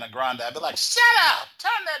Ariana Grande, I'd be like, "Shut up!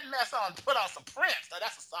 Turn that mess on. Put on some Prince. Now,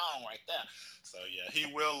 that's a song right there." So yeah,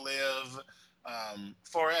 he will live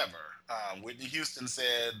forever. Whitney Houston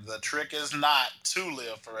said, "The trick is not to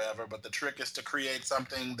live forever, but the trick is to create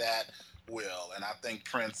something that will." And I think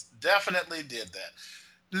Prince definitely did that.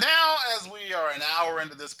 Now, as we are an hour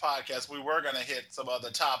into this podcast, we were going to hit some other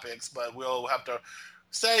topics, but we'll have to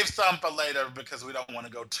save some for later because we don't want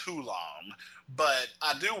to go too long. But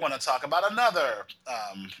I do want to talk about another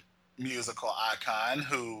musical icon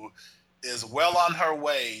who is well on her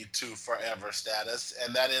way to forever status,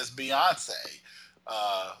 and that is Beyonce.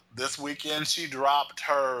 This weekend, she dropped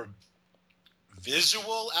her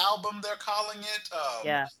visual album, they're calling it.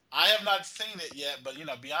 Yeah. I have not seen it yet, but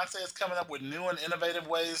Beyonce is coming up with new and innovative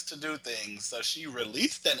ways to do things. So she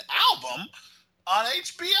released an album on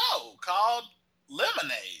HBO called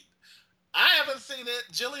Lemonade. I haven't seen it.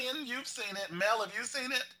 Jillian, you've seen it. Mel, have you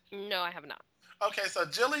seen it? No, I have not. Okay, so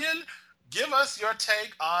Jillian, give us your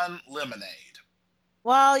take on Lemonade.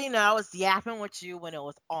 Well, I was yapping with you when it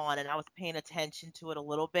was on, and I was paying attention to it a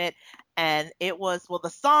little bit. And it was, well, the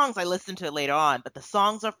songs, I listened to it later on, but the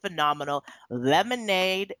songs are phenomenal.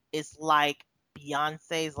 Lemonade is like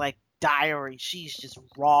Beyonce's like diary. She's just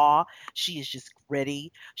raw. She is just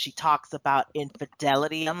gritty. She talks about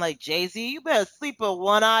infidelity. I'm like, Jay-Z, you better sleep with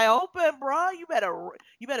one eye open, bro. You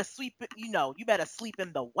better sleep, you better sleep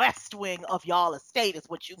in the West Wing of y'all estate is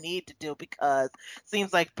what you need to do, because it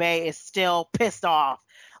seems like Bey is still pissed off.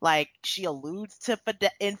 Like, she alludes to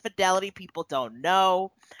infidelity. People don't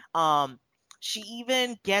know. She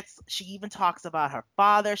even talks about her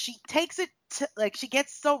father. She takes it to, like, she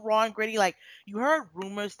gets so raw and gritty. Like, you heard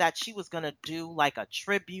rumors that she was gonna do like a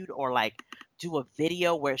tribute or like do a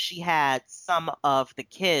video where she had some of the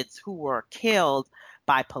kids who were killed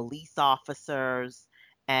by police officers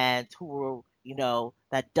and who were,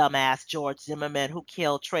 that dumbass George Zimmerman who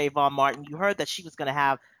killed Trayvon Martin. You heard that she was gonna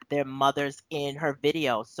have their mothers in her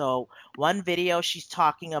video. So one video, she's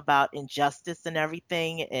talking about injustice and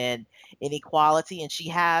everything and inequality, and she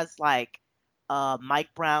has like Mike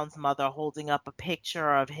Brown's mother holding up a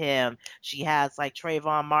picture of him. She has like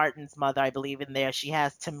Trayvon Martin's mother, I believe, in there. She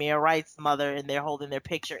has Tamir Wright's mother in there holding their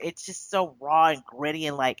picture. It's just so raw and gritty,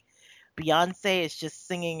 and like Beyonce is just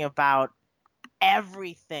singing about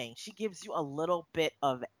everything. She gives you a little bit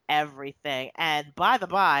of everything. And by the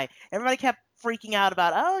by, everybody kept freaking out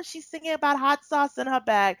about, oh, she's singing about hot sauce in her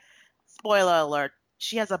bag. Spoiler alert,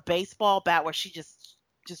 she has a baseball bat where she just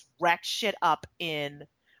wrecks shit up in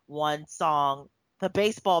one song. The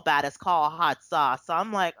baseball bat is called Hot Sauce. So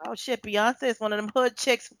I'm like, oh shit, Beyonce is one of them hood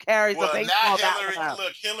chicks who carries a baseball bat.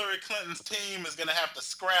 Look, Hillary Clinton's team is gonna have to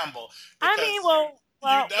scramble. I mean,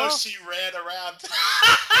 well, she ran around.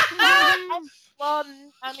 Well,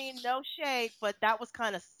 I mean, no shade, but that was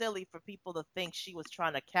kind of silly for people to think she was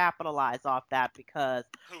trying to capitalize off that because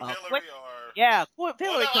Hillary yeah, Hillary. Well,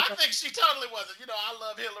 no, I think she totally wasn't. I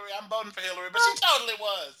love Hillary. I'm voting for Hillary, but she totally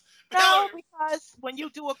was. No, because when you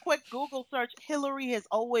do a quick Google search, Hillary has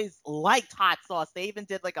always liked hot sauce. They even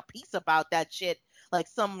did like a piece about that shit like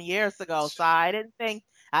some years ago. So I didn't think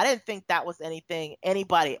that was anything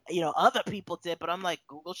anybody, other people did. But I'm like,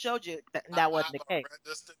 Google showed you that wasn't the case. I'm a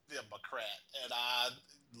registered Democrat, and I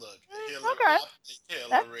look Hillary. Okay, Hillary.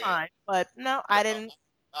 That's fine. But no, I didn't.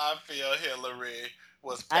 I feel Hillary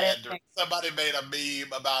was pandering. Somebody made a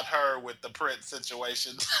meme about her with the Prince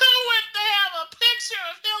situation. When they have a picture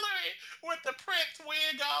of Hillary with the Prince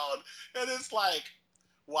wig on, and it's like,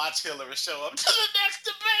 watch Hillary show up to the next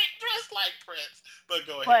debate dressed like Prince. But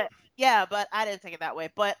go ahead. But I didn't take it that way.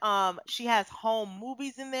 But she has home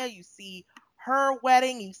movies in there. You see her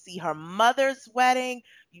wedding, you see her mother's wedding,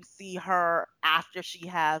 you see her after she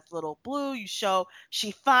has Little Blue.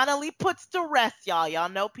 She finally puts to rest, y'all. Y'all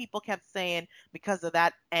know people kept saying because of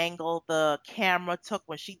that angle the camera took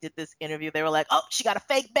when she did this interview, they were like, oh, she got a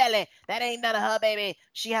fake belly. That ain't none of her, baby.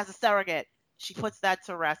 She has a surrogate. She puts that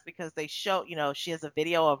to rest because they show, she has a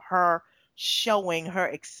video of her showing her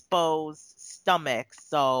exposed stomach.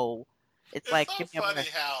 So it's like so funny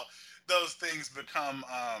how those things become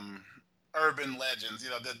urban legends.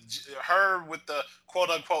 Her with the quote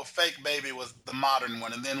unquote fake baby was the modern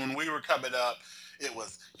one, and then when we were coming up, it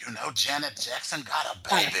was Janet Jackson got a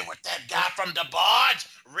baby with that guy from the Barge.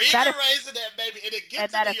 Reba raising that baby, and it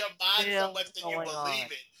gets into your mind so much that you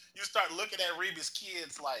believe it. You start looking at Reba's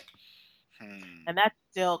kids like, And that's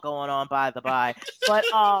still going on, by the by. But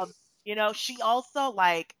she also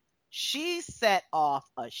she set off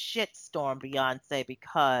a shitstorm, Beyonce,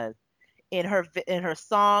 because in her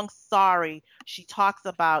song Sorry, she talks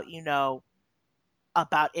about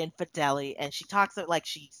about infidelity, and she talks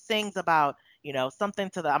she sings about something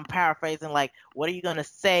to I'm paraphrasing, like, what are you gonna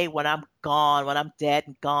say when I'm gone, when I'm dead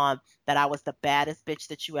and gone, that I was the baddest bitch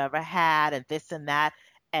that you ever had, and this and that,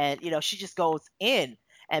 and she just goes in,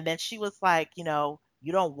 and then she was like, you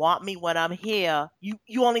don't want me when I'm here,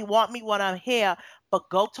 you only want me when I'm here, but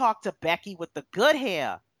go talk to Becky with the good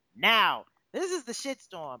hair. Now this is the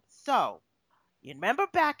shitstorm. So you remember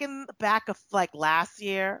back of last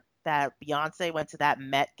year that Beyonce went to that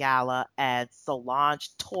Met Gala and Solange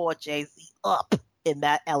tore Jay-Z up in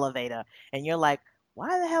that elevator. And you're like,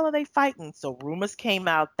 why the hell are they fighting? So rumors came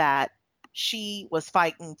out that she was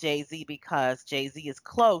fighting Jay-Z because Jay-Z is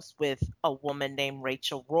close with a woman named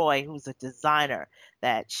Rachel Roy, who's a designer,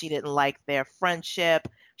 that she didn't like their friendship.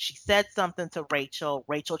 She said something to Rachel.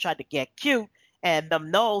 Rachel tried to get cute. And the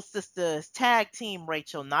Knowles sisters tag team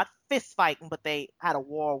Rachel, not fist fighting, but they had a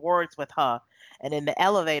war of words with her. And in the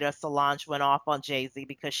elevator, Solange went off on Jay-Z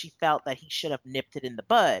because she felt that he should have nipped it in the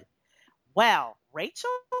bud. Well, Rachel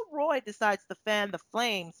Roy decides to fan the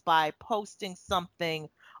flames by posting something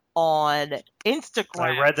on Instagram.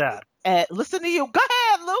 I read that. Listen to you. Go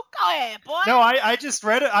ahead, Luke. Go ahead, boy. No, I just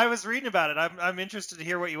read it. I was reading about it. I'm interested to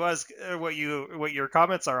hear what your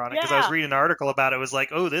comments are on it, because I was reading an article about it. It was like,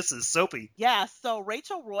 oh, this is soapy. Yeah. So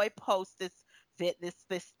Rachel Roy posts this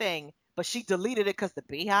thing, but she deleted it because the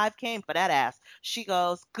Beehive came for that ass. She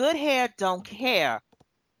goes, "Good hair, don't care."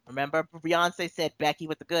 Remember, Beyonce said Becky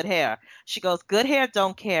with the good hair. She goes, "Good hair,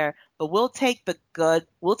 don't care, but we'll take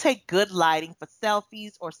good lighting for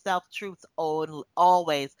selfies or self-truths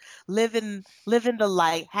always. Living the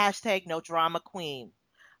light. # no drama queen."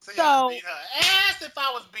 So I'd beat her ass if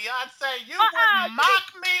I was Beyonce. You would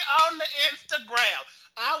mock me on the Instagram.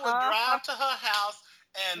 I would drive to her house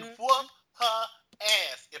and whoop her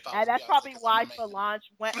ass if I was And that's Beyonce, probably why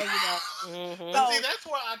Solange went and But see, that's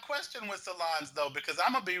where I question with Solange, though, because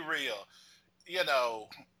I'm gonna be real. Yeah,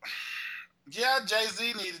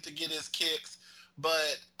 Jay-Z needed to get his kicks,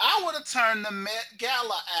 but I would have turned the Met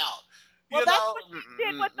Gala out. Well, You that's know, what she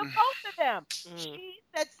did with the both of them. She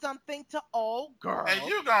said something to old girl. and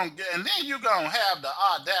then you gonna have the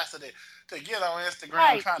audacity to get on Instagram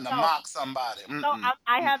Right. trying to So, mock somebody. so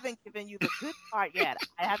I haven't given you the good part yet.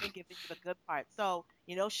 I haven't given you the good part. So,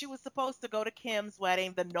 she was supposed to go to Kim's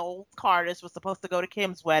wedding. The Noel Carters was supposed to go to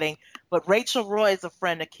Kim's wedding, but Rachel Roy is a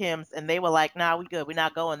friend of Kim's, and they were like, "Nah, we good. We're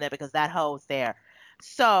not going there because that hoe's there."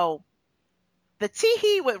 So the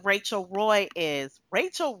tee-hee with Rachel Roy is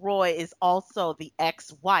also the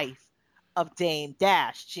ex-wife of Dame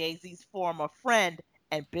Dash, Jay-Z's former friend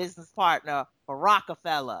and business partner for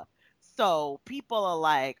Rockefeller. So people are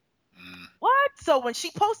like, what? So when she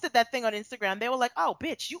posted that thing on Instagram, they were like, oh,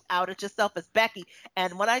 bitch, you outed yourself as Becky.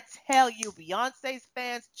 And when I tell you, Beyonce's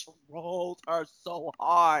fans trolled her so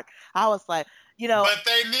hard. I was like, But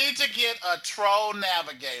they need to get a troll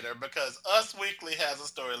navigator because Us Weekly has a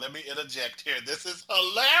story. Let me interject here. This is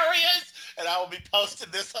hilarious, and I will be posting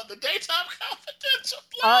this on the Daytime Confidential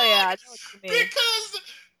blog. Oh, yeah, I know what you mean. Because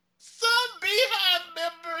some Beehive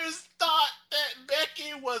members thought that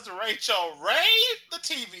Becky was Rachel Ray, the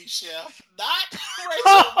TV chef, not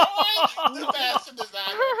Rachel Roy, the fashion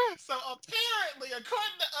designer. So apparently,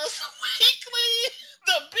 according to Us Weekly,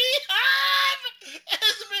 the Beehive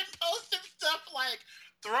has been posting stuff like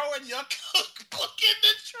throwing your cookbook in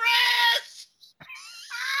the trash.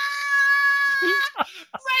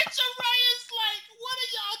 Rachel Ray is like, what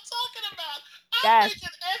are y'all talking about? I'm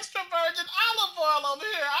making extra virgin olive oil over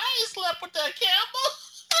here. I ain't slept with that Campbell.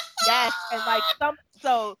 Yes, and like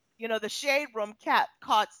the Shade Room cat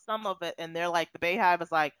caught some of it, and they're like, the Beehive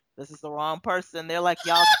is like, this is the wrong person. They're like,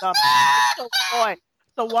 y'all stop Rachel Roy.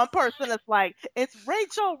 So one person is like, it's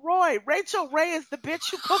Rachel Roy. Rachel Ray is the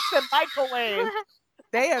bitch who cooks in microwaves.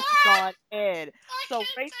 They have gone in.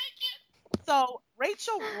 So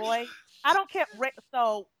Rachel Roy, I don't care.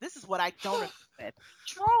 So this is what I don't agree with.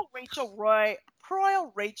 Troll Rachel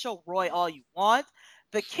Roy all you want.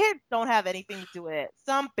 The kids don't have anything to do with it.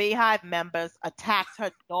 Some Beehive members attacked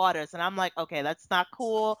her daughters, and I'm like, okay, that's not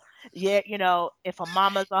cool. Yeah, if a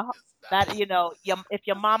mama's if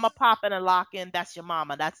your mama popping and locking, that's your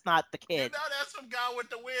mama. That's not the kid. That's from Gone with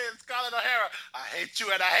the Wind, Scarlett O'Hara. I hate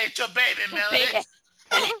you and I hate your baby, Melody.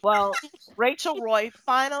 Well, Rachel Roy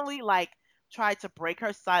finally tried to break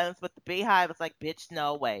her silence, but the Beehive was like, bitch,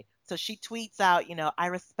 no way. So she tweets out, I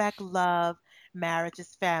respect love,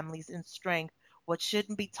 marriages, families, and strength. What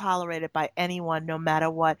shouldn't be tolerated by anyone, no matter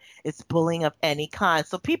what, is bullying of any kind.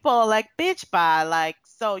 So people are like, bitch, bye.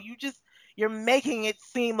 So you're making it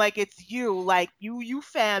seem like it's you, like you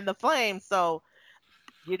fan the flame. So,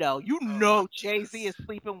 Jay-Z is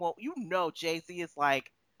sleeping. Well, Jay-Z is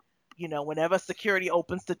like, whenever security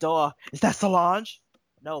opens the door, is that Solange?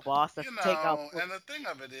 No, boss. That's takeout. And the thing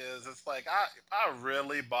of it is, it's like I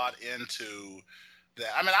really bought into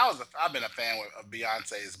that. I mean, I've been a fan of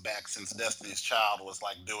Beyonce's back since Destiny's Child was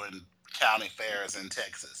like doing county fairs in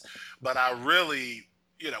Texas. But I really,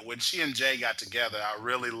 when she and Jay got together, I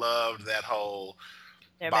really loved that whole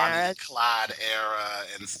Bonnie and Clyde era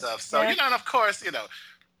and stuff. So, and of course,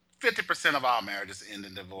 50% of all marriages end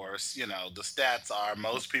in divorce. The stats are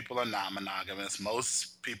most people are non-monogamous.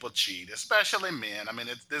 Most people cheat, especially men. I mean,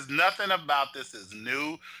 there's nothing about this is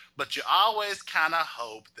new, but you always kind of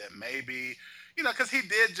hope that maybe, because he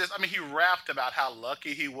rapped about how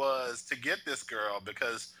lucky he was to get this girl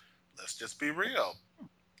because let's just be real,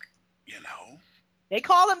 They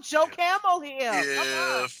call him Joe Camel here.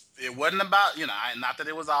 If it wasn't about, not that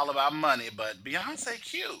it was all about money, but Beyonce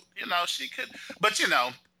cute, she could, but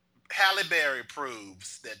Halle Berry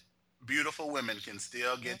proves that beautiful women can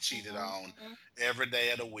still get cheated on every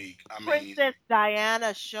day of the week. Princess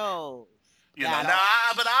Diana shows. But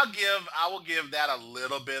I will give that a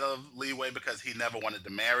little bit of leeway because he never wanted to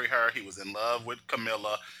marry her. He was in love with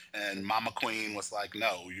Camilla, and Mama Queen was like,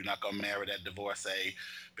 "No, you're not gonna marry that divorcee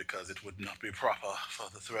because it would not be proper for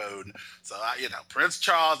the throne." So Prince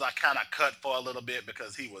Charles, I kind of cut for a little bit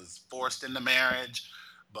because he was forced into marriage.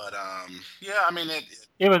 But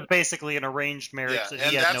it was basically an arranged marriage. Yeah,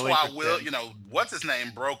 and that's why what's his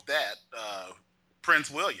name broke that. Prince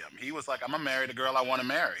William. He was like, "I'm gonna marry the girl I want to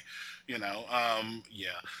marry."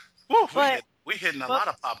 Woo, we hitting a lot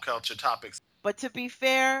of pop culture topics. But to be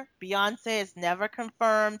fair, Beyonce has never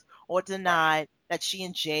confirmed or denied that she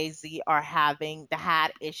and Jay-Z are had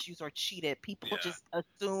issues or cheated. People just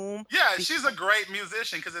assume. Yeah, she's a great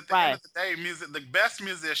musician because at the end of the day, the best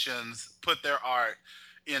musicians put their art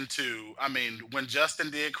into. I mean, when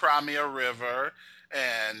Justin did "Cry Me a River,"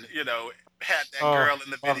 and had that girl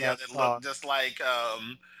in the video that looked just like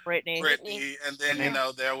Britney, and then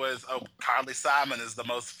there was Carly Simon is the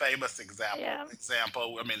most famous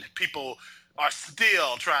example. I mean, people are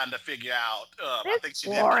still trying to figure out. I think she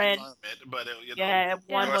did boring. confirm it, but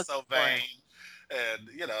one you're was so boring. vain.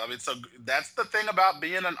 And, I mean, so that's the thing about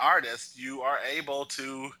being an artist. You are able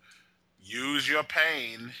to use your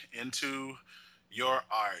pain into your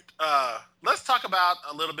art. Let's talk about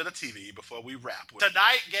a little bit of TV before we wrap.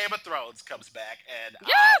 Tonight, Game of Thrones comes back, and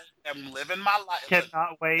I am living my life.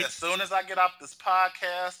 Cannot wait. As soon as I get off this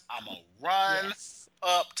podcast, I'm going to run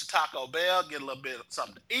up to Taco Bell, get a little bit of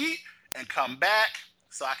something to eat, and come back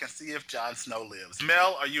so I can see if Jon Snow lives.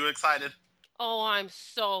 Mel, are you excited? Oh, I'm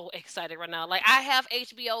so excited right now. Like, I have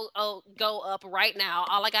HBO Go up right now.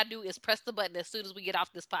 All I got to do is press the button as soon as we get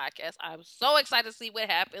off this podcast. I'm so excited to see what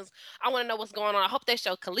happens. I want to know what's going on. I hope they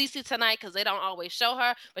show Khaleesi tonight because they don't always show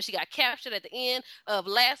her, but she got captured at the end of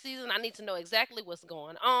last season. I need to know exactly what's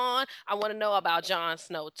going on. I want to know about Jon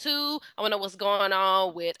Snow, too. I want to know what's going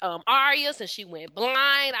on with Arya since she went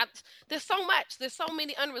blind. There's so much. There's so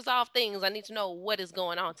many unresolved things. I need to know what is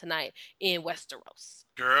going on tonight in Westeros.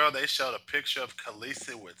 Girl, they showed a picture of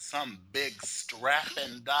Khaleesi with some big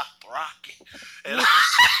strapping Dothraki. And I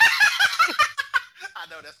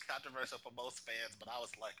know that's controversial for most fans, but I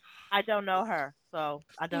was like... I don't know her, so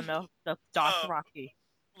I don't know the Dothraki.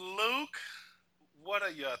 Luke, what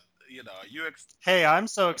are your... Hey, I'm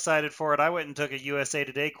so excited for it. I went and took a USA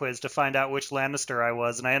Today quiz to find out which Lannister I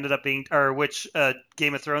was, and I ended up being, or which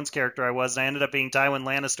Game of Thrones character I was, and I ended up being Tywin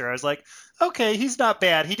Lannister. I was like, okay, he's not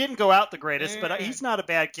bad. He didn't go out the greatest, but he's not a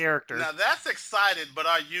bad character. Now that's excited, but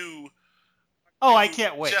are you... Oh, I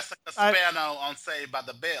can't wait. Jessica Spano on Saved by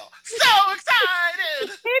the Bell. So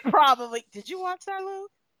excited! He probably... Did you watch that,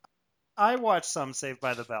 Luke? I watched some Saved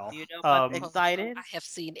by the Bell. Do you know what's excited? I have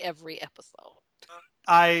seen every episode.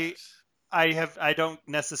 I don't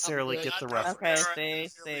necessarily get the reference. Okay,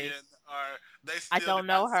 see. I don't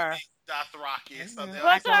know her. Dothraki. So well,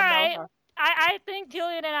 that's all right. I think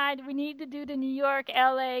Julian and we need to do the New York,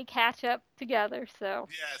 LA catch up together. So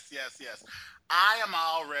yes. I am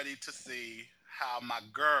all ready to see how my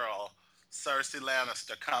girl Cersei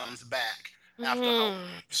Lannister comes back after her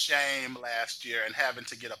shame last year and having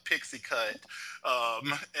to get a pixie cut,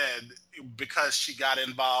 and because she got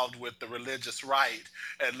involved with the religious right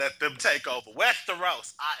and let them take over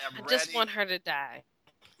Westeros. I just want her to die.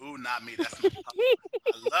 Ooh, not me. That's I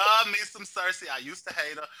love me some Cersei. I used to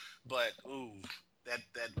hate her, but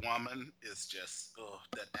that woman is just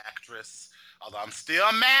that actress. Although I'm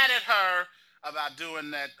still mad at her about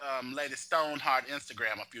doing that Lady Stoneheart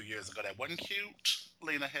Instagram a few years ago. That wasn't cute,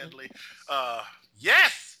 Lena Headley.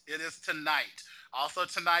 Yes, it is tonight. Also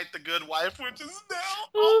tonight, The Good Wife, which is now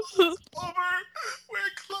almost over.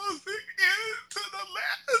 We're closing in to the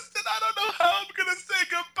last, and I don't know how I'm going to say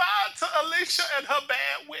goodbye to Alicia and her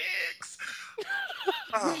bad wigs.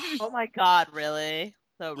 Oh my God, really?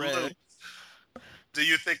 So rude. Do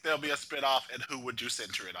you think there'll be a spinoff, and who would you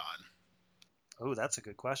center it on? Oh, that's a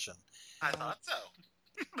good question. I thought so.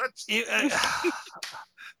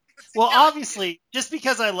 Well, obviously, just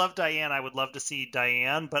because I love Diane, I would love to see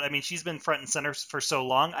Diane. But I mean, she's been front and center for so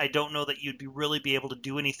long. I don't know that you'd really be able to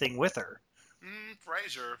do anything with her.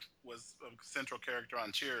 Frasier was a central character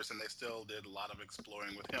on Cheers, and they still did a lot of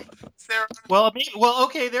exploring with him. Sarah? Well,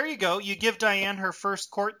 okay, there you go. You give Diane her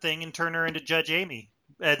first court thing and turn her into Judge Amy.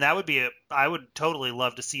 And that would be I would totally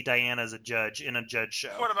love to see Diane as a judge in a judge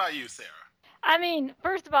show. What about you, Sarah? I mean,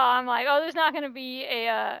 first of all, I'm like, there's not going to be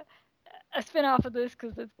a spinoff of this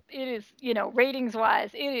because it is,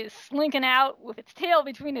 ratings-wise, it is slinking out with its tail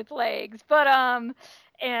between its legs. But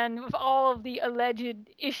and with all of the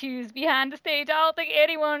alleged issues behind the stage, I don't think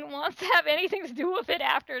anyone wants to have anything to do with it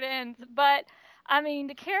after it ends. But I mean,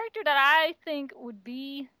 the character that I think would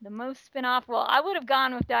be the most spinoff, well, I would have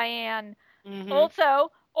gone with Diane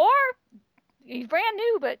also, or he's brand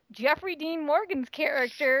new, but Jeffrey Dean Morgan's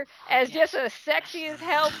character as just a sexy as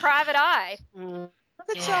hell private eye. Look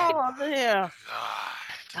at y'all over here.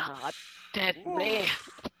 God, that man.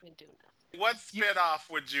 What spinoff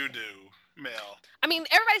would you do, Mel? I mean,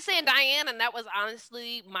 everybody's saying Diane, and that was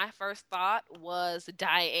honestly my first thought was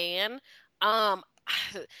Diane. I'm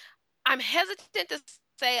hesitant to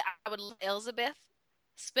say I would love Elizabeth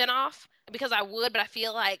spinoff because I would, but I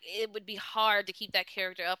feel like it would be hard to keep that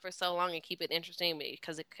character up for so long and keep it interesting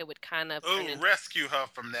because it would kind of rescue her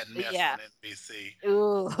from that mess on NBC.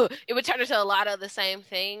 Ooh, it would turn into a lot of the same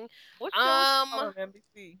thing. What's on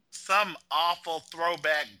NBC? Some awful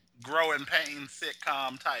throwback growing pain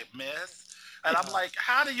sitcom type mess. And I'm like,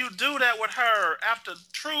 how do you do that with her after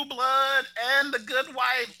True Blood and The Good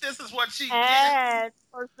Wife? This is what she gets.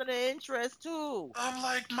 Person of interest, too. I'm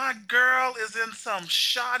like, my girl is in some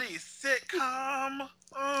shoddy sitcom.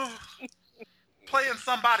 Playing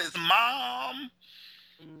somebody's mom.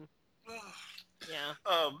 Yeah.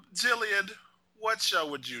 Jillian, what show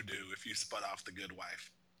would you do if you spun off The Good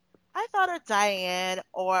Wife? I thought of Diane,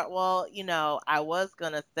 or well, I was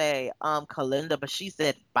gonna say Kalinda, but she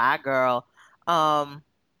said bye, girl. Um,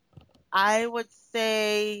 I would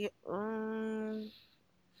say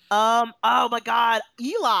oh my God,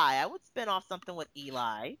 Eli. I would spin off something with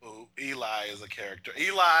Eli. Ooh, Eli is a character.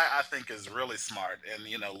 Eli, I think, is really smart, and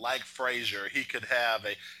like Frasier, he could have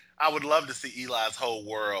a. I would love to see Eli's whole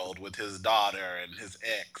world with his daughter and his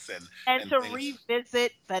ex And and to things.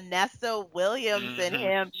 revisit Vanessa Williams and Hmm.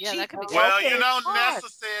 him, Yeah, she's that could be good. Well, broken heart. Nessa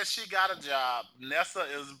says she got a job. Nessa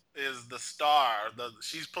is the star.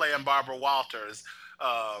 She's playing Barbara Walters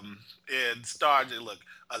in Star. Look,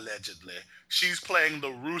 allegedly, she's playing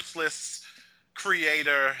the ruthless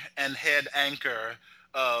creator and head anchor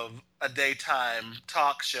of a daytime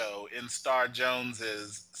talk show in Star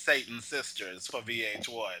Jones's Satan Sisters for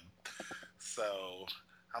VH1. So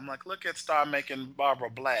I'm like, look at Star making Barbara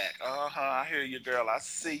Black. I hear you, girl. I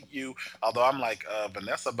see you. Although I'm like,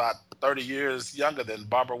 Vanessa about 30 years younger than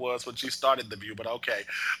Barbara was when she started The View, but okay.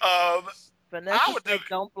 I Vanessa would do. said,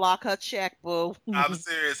 "Don't block her check, boo." I'm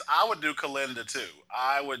serious. I would do Kalinda too.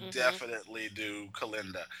 I would Hmm. definitely do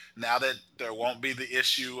Kalinda. Now that there won't be the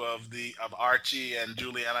issue of Archie and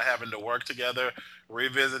Juliana having to work together,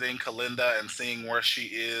 revisiting Kalinda and seeing where she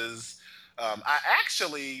is. I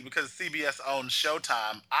actually, because CBS owns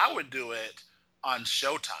Showtime, I would do it on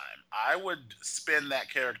Showtime. I would spin that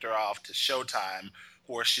character off to Showtime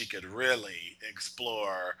where she could really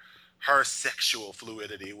explore her sexual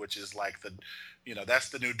fluidity, which is like that's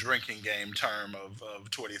the new drinking game term of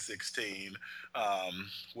 2016,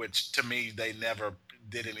 which to me, they never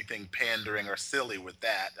did anything pandering or silly with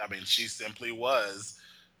that. I mean, she simply was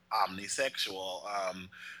omnisexual.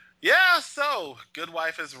 Yeah, so Good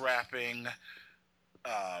Wife is wrapping.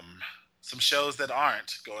 Um, some shows that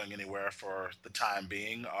aren't going anywhere for the time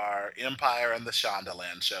being are Empire and the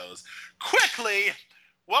Shondaland shows. Quickly,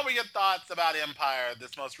 what were your thoughts about Empire,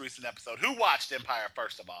 this most recent episode? Who watched Empire,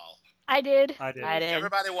 first of all? I did. I did. I didn't.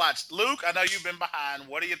 Everybody watched. Luke, I know you've been behind.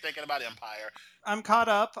 What are you thinking about Empire? I'm caught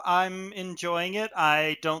up. I'm enjoying it.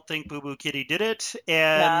 I don't think Boo Boo Kitty did it,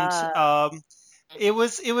 and Yeah. it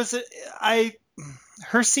was I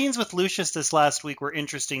her scenes with Lucius this last week were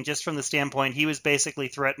interesting just from the standpoint he was basically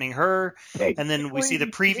threatening her, and then we see the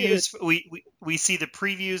previews we see the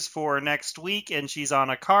previews for next week, and she's on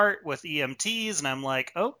a cart with EMTs, and I'm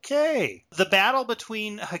like, okay. The battle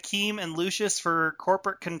between Hakeem and Lucius for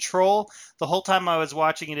corporate control, the whole time I was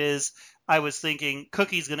watching I was thinking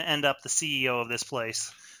Cookie's going to end up the CEO of this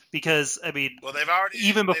place. Because I mean, Well,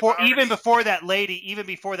 even before that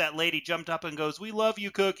lady jumped up and goes, "We love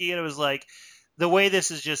you, Cookie," and it was like, the way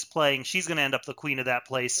this is just playing, she's going to end up the queen of that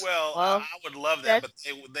place. Well, Well, I would love that, but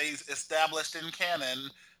they established in canon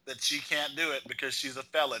that she can't do it because she's a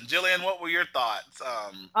felon. Jillian, what were your thoughts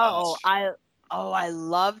on oh, this? I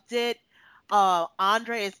loved it.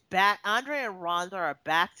 Andre is back. Andre and Rhonda are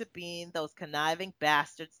back to being those conniving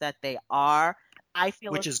bastards that they are.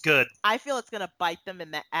 Which is good. I feel it's gonna bite them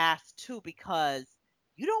in the ass too, because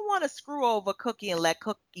you don't want to screw over Cookie and let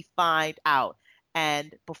Cookie find out.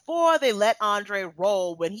 And before they let Andre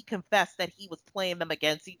roll, when he confessed that he was playing them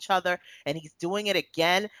against each other and he's doing it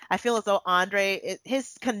again, I feel as though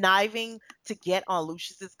his conniving to get on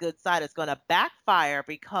Lucius's good side is going to backfire,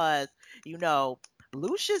 because, you know,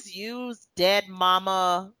 Lucius used dead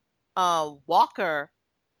Mama Walker.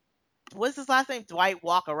 What's his last name? Dwight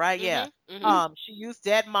Walker, right? Yeah. She used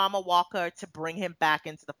dead Mama Walker to bring him back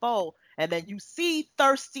into the fold. And then you see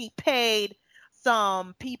Thirsty paid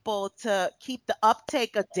some people to keep the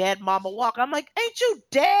uptake of dead Mama Walker. I'm like, ain't you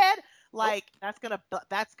dead? Like, that's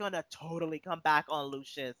gonna totally come back on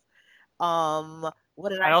Lucius. What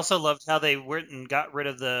did I also loved how they went and got rid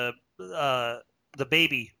of the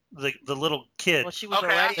baby, the little kid. Well, she was Okay,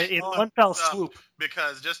 already. in one fell swoop.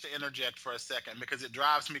 Because just to interject for a second, because it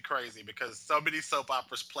drives me crazy, because so many soap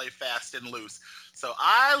operas play fast and loose. So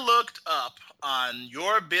I looked up on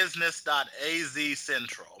yourbusiness.az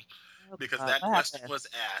Central, because that question was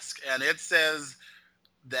asked, and it says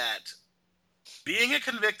that being a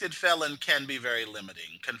convicted felon can be very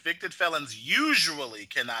limiting. Convicted felons usually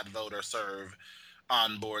cannot vote or serve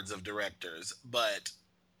on boards of directors, but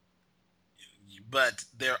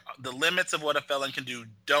the limits of what a felon can do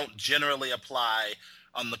don't generally apply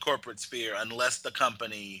on the corporate sphere unless the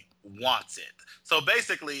company wants it. So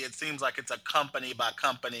basically, it seems like it's a company by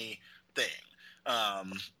company thing.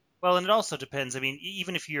 Well, and it also depends. I mean,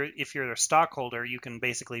 even if you're a stockholder, you can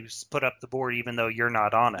basically put up the board even though you're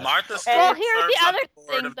not on it. Martha Stewart Well, here's serves the on other the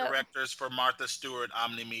board thing, of though. directors for Martha Stewart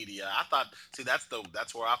Omnimedia. I thought, see, that's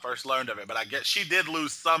where I first learned of it. But I guess she did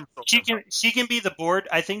lose some. She can be the board.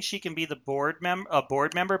 I think she can be the board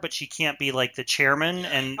member, but she can't be like the chairman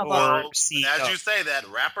or CEO. As you say that,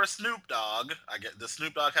 rapper Snoop Dogg. Does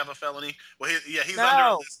Snoop Dogg have a felony? Well, he's No. under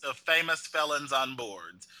a list of famous felons on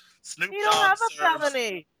boards. Snoop You Dogg don't have a serves.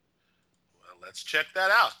 felony. Well, let's check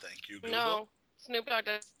that out. Thank you, Google. No, Snoop Dogg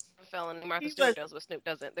does have a felony. Martha He Stewart was- does, but Snoop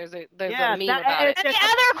doesn't. There's a Yeah, meme that- about it. And the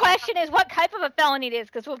other question is what type of a felony it is,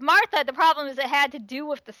 because with Martha, the problem is it had to do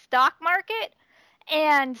with the stock market,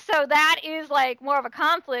 and so that is like more of a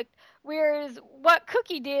conflict, whereas what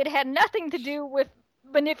Cookie did had nothing to do with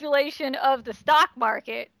manipulation of the stock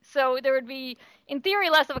market, so there would be, in theory,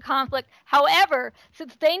 less of a conflict. However,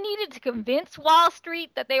 since they needed to convince Wall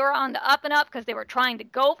Street that they were on the up and up because they were trying to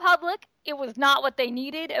go public, it was not what they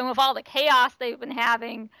needed, and with all the chaos they've been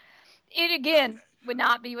having, it again would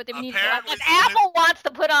not be what they needed. Apparently, If Apple wants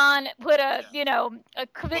to put a Yeah. a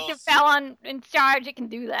convicted felon in charge, it can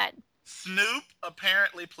do that. Snoop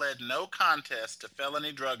apparently pled no contest to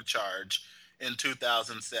felony drug charge in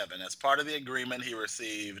 2007. As part of the agreement, he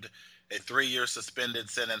received a 3-year suspended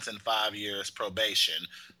sentence and 5 years probation.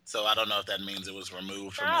 So I don't know if that means it was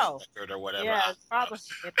removed from his record or whatever. Yeah, I it's don't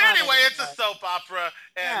know. probably Anyway, it's a was. soap opera,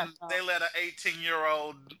 and Yeah, so- they let an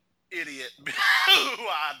 18-year-old idiot who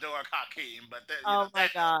I adore Hakeem, but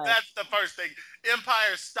that's the first thing.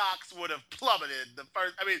 Empire stocks would have plummeted.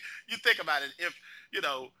 You think about it. If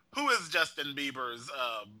who is Justin Bieber's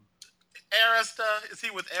Arista? Is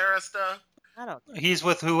he with Arista? I don't know. He's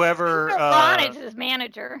with whoever. Ron is his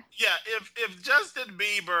manager. Yeah, if Justin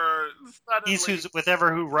Bieber suddenly, He's with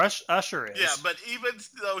who Usher is. yeah, but even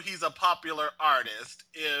though he's a popular artist,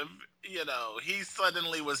 if he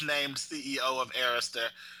suddenly was named CEO of Arista,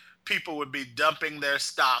 people would be dumping their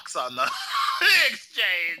stocks on the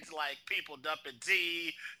exchange like people dumping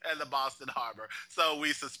tea at the Boston Harbor. So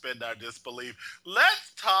we suspend our disbelief.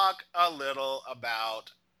 Let's talk a little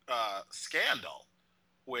about Scandal,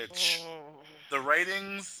 which the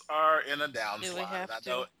ratings are in a downslide. I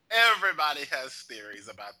know everybody has theories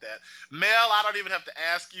about that. Mel, I don't even have to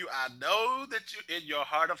ask you. I know that you, in your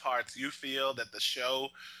heart of hearts, you feel that the show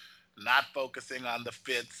not focusing on the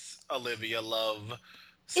Fitz Olivia Love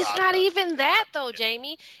saga. It's not even that though,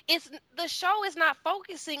 Jamie. The show is not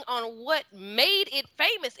focusing on what made it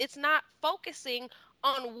famous. It's not focusing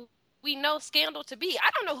on we know Scandal to be. I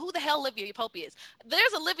don't know who the hell Olivia Pope is.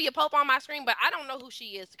 There's Olivia Pope on my screen, but I don't know who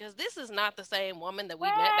she is because this is not the same woman that we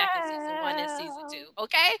met back in season 1 and season 2.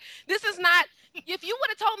 Okay? This is not. If you would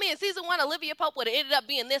have told me in season 1 Olivia Pope would have ended up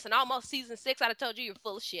being this, and almost season 6, I'd have told you you're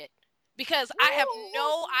full of shit. Because I have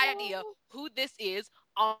no idea who this is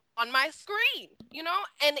on my screen,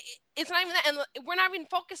 and it's not even that, and we're not even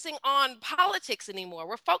focusing on politics anymore.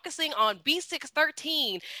 We're focusing on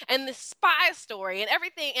B613 and the spy story and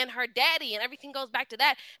everything, and her daddy, and everything goes back to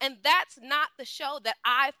that, and that's not the show that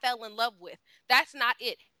I fell in love with. That's not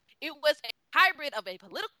it. It was a hybrid of a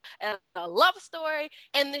political and a love story,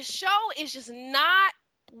 and the show is just not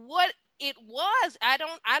what it was. I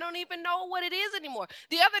don't even know what it is anymore.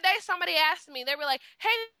 The other day somebody asked me, they were like, hey,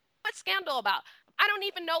 what's Scandal about? I don't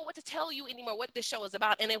even know what to tell you anymore what this show is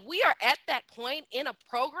about. And if we are at that point in a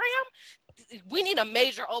program, we need a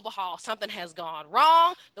major overhaul. Something has gone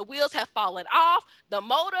wrong. The wheels have fallen off. The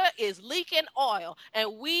motor is leaking oil,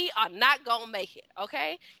 and we are not going to make it,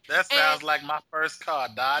 okay? That sounds like my first car,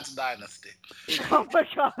 Dodge Dynasty. Oh my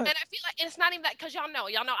God. And I feel like it's not even that, because y'all know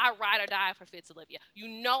I ride or die for Fitz Olivia. You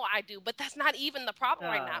know I do, but that's not even the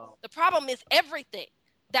problem right now. The problem is everything.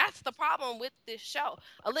 That's the problem with this show.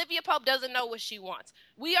 Olivia Pope doesn't know what she wants.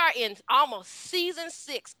 We are in almost season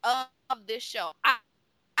 6 of this show.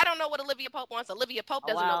 I don't know what Olivia Pope wants. Olivia Pope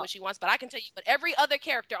doesn't know what she wants, but I can tell you what every other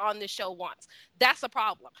character on this show wants. That's a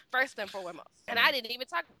problem, first and foremost. And I didn't even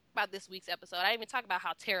talk about this week's episode. I didn't even talk about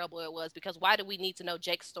how terrible it was, because why do we need to know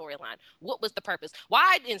Jake's storyline? What was the purpose?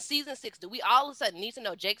 Why in season 6 do we all of a sudden need to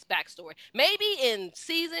know Jake's backstory? Maybe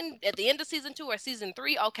at the end of season 2 or season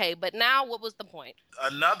 3, okay, but now what was the point?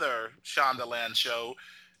 Another Shondaland show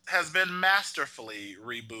has been masterfully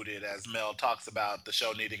rebooted, as Mel talks about the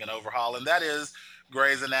show needing an overhaul, and that is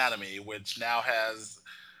Grey's Anatomy, which now has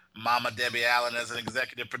Mama Debbie Allen as an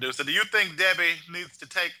executive producer. Do you think Debbie needs to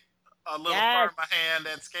take a little firmer hand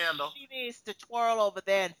at Scandal? She needs to twirl over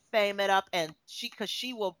there and fame it up, and because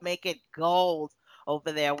she will make it gold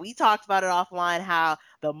over there. We talked about it offline, how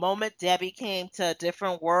the moment Debbie came to a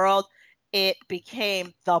different world, it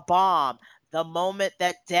became the bomb. The moment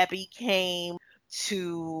that Debbie came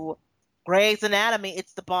to Grey's Anatomy,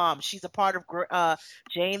 it's the bomb. She's a part of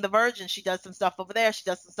Jane the Virgin. She does some stuff over there. She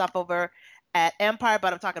does some stuff over at Empire,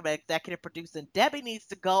 but I'm talking about executive producing. Debbie needs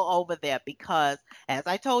to go over there because, as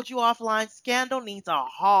I told you offline, Scandal needs a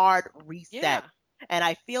hard reset. Yeah. And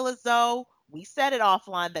I feel as though we said it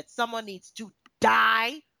offline that someone needs to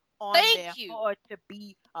die on there for it to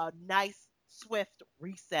be a nice, swift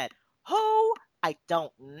reset. Who? I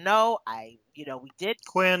don't know. We did.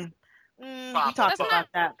 Quinn. We talked about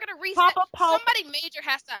that. We're gonna reset. Papa Pope. Somebody major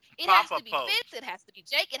has to. It has to be Vince. It has to be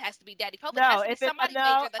Jake. It has to be Daddy Pope. It No, has to be somebody no,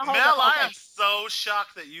 major. That's Mel, on, I am so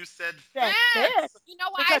shocked that you said Fitz. Fitz. You know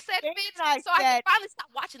why Because I said Fitz Vince? and I So I can said- finally stop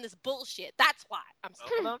watching this bullshit. That's why. I'm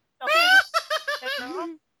sorry.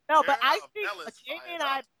 No, but I think Mel is Jamie fired and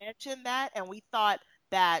I up. mentioned that, and we thought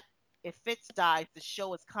that if Fitz dies, the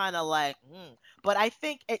show is kind of like, But I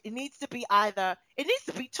think it needs to be it needs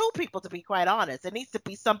to be two people, to be quite honest. It needs to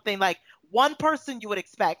be something like one person you would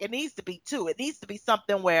expect. It needs to be two. It needs to be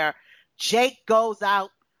something where Jake goes out,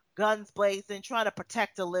 guns blazing, trying to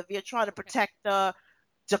protect Olivia, trying to protect the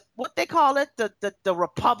what they call it, the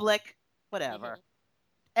Republic, whatever.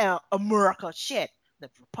 America, shit. The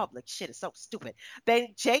Republic shit is so stupid. Then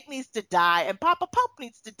Jake needs to die, and Papa Pope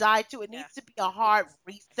needs to die too. It needs to be a hard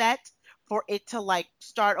reset for it to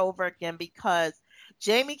start over again, because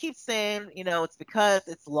Jamie keeps saying, it's because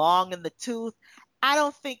it's long in the tooth.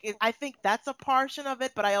 I think that's a portion of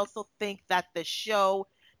it, but I also think that the show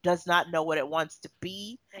does not know what it wants to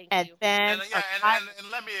be. Thank you. Then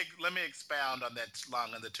and let me expound on that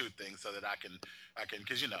long in the tooth thing so that I can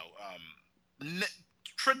because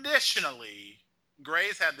traditionally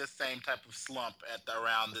Grey's had this same type of slump at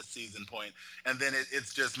around this season point, and then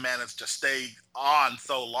it's just managed to stay on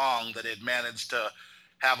so long that it managed to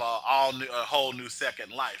have a whole new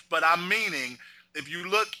second life. But I'm meaning, if you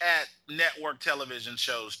look at network television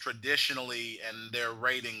shows traditionally and their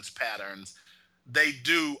ratings patterns, they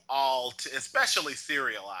do especially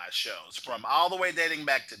serialized shows, from all the way dating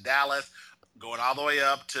back to Dallas, going all the way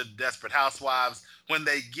up to Desperate Housewives. When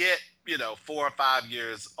they get 4 or 5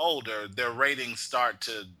 years older, their ratings start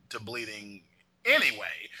to bleeding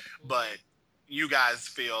anyway. But you guys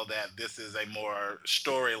feel that this is a more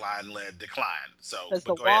storyline led decline. So because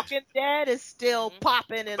The Walking Dead is still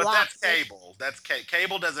popping in. But that's cable.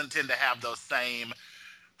 Cable doesn't tend to have those same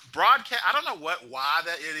broadcast. I don't know why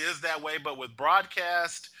that it is that way, but with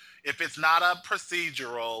broadcast, if it's not a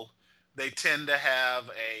procedural, they tend to have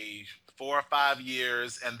a 4 or 5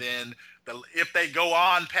 years, and then if they go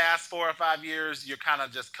on past 4 or 5 years, you're kind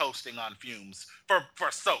of just coasting on fumes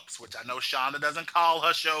for soaps, which I know Shonda doesn't call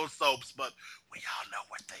her shows soaps, but we all know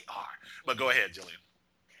what they are. But go ahead, Jillian.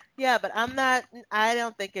 Yeah, but I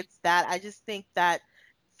don't think it's that. I just think that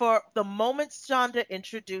for the moment Shonda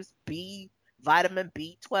introduced vitamin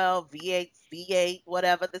B12, V8,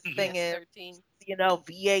 whatever this thing is, 13.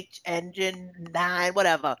 VH engine 9,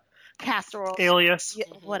 whatever. Castor oil, Alias,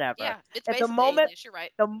 whatever. Yeah, it's At basically the moment, Alias, you're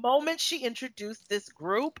right. The moment she introduced this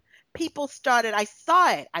group, people started. I saw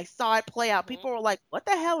it play out. People were like, "What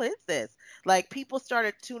the hell is this?" Like, people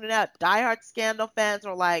started tuning out. Diehard Scandal fans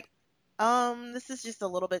were like, this is just a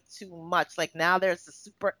little bit too much. Like, now there's a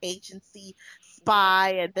super agency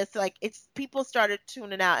spy, and this, people started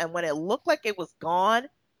tuning out. And when it looked like it was gone,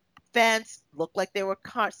 fans looked like they were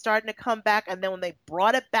starting to come back. And then when they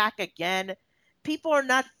brought it back again, people are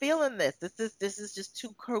not feeling this. This is just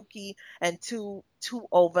too kooky and too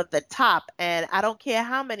over the top. And I don't care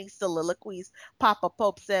how many soliloquies Papa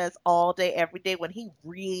Pope says all day, every day when he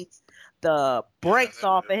reads the breaks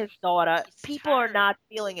off of his daughter. People are not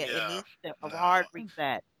feeling it. Yeah. It needs a hard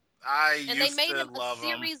reset. And they made him a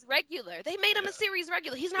series regular. They made him a series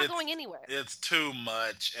regular. He's not going anywhere. It's too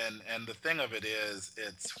much, and the thing of it is,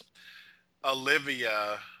 it's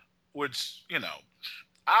Olivia, which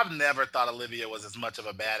I've never thought Olivia was as much of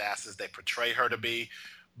a badass as they portray her to be,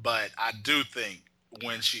 but I do think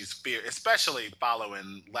when she's feared, especially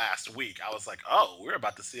following last week, I was like, oh, we're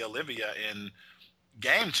about to see Olivia in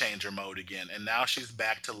game changer mode again, and now she's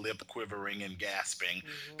back to lip quivering and gasping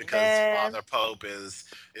because Father Pope is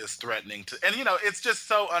threatening to, and it's just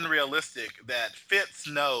so unrealistic that Fitz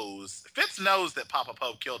knows that Papa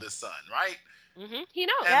Pope killed his son, right? He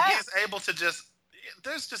knows, and he's able to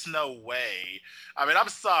there's just no way. I mean, I'm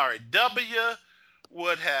sorry, W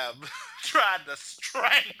would have tried to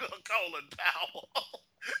strangle Colin Powell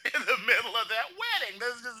in the middle of that wedding.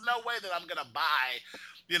 There's just no way that I'm gonna buy,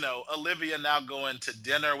 Olivia now going to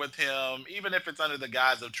dinner with him, even if it's under the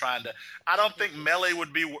guise of trying to. I don't think Mellie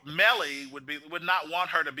would not want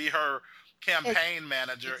her to be her campaign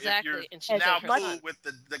manager if you're now cool with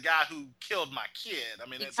the guy who killed my kid. I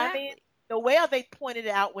mean, the way how they pointed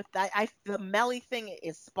it out with that, the Melly thing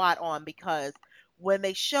is spot on because when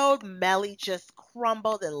they showed Melly just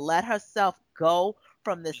crumbled and let herself go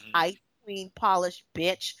from this Mhm. ice cream polished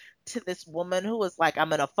bitch to this woman who was like,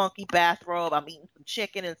 I'm in a funky bathrobe, I'm eating some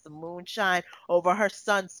chicken and some moonshine over her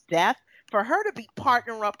son's death. For her to be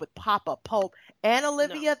partnering up with Papa Pope and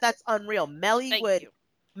Olivia, that's unreal. Thank you.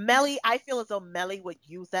 Melly, I feel as though Melly would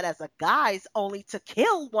use that as a guise only to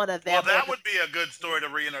kill one of them. Well, that or to- would be a good story to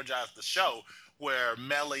re-energize the show, where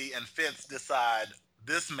Melly and Fitz decide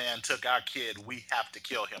this man took our kid. We have to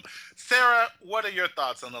kill him. Sarah, what are your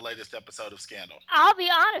thoughts on the latest episode of Scandal? I'll be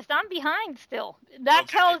honest, I'm behind still. That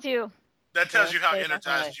Okay. tells you. That tells you how Stay energized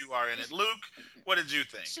behind. you are in it. Luke, what did you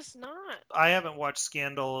think? It's just not. I haven't watched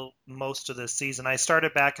Scandal most of this season. I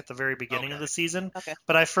started back at the very beginning of Okay. the season. Okay.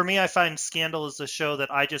 But for me, I find Scandal is a show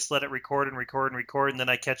that I just let it record and record and record, and then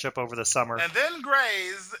I catch up over the summer. And then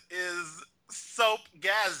Grey's is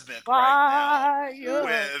soap-gasmic right now,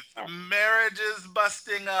 with marriages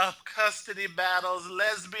busting up, custody battles,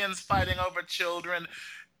 lesbians fighting over children.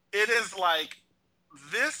 It is like,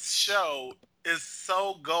 this show is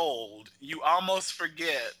so gold, you almost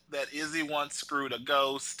forget that Izzy once screwed a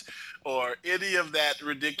ghost or any of that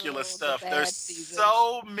ridiculous The stuff. bad There's seasons.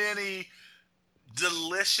 so many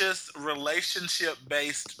delicious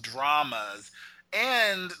relationship-based dramas,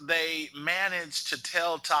 and they manage to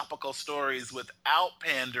tell topical stories without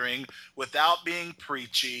pandering, without being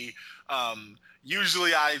preachy.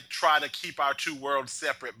 Usually I try to keep our two worlds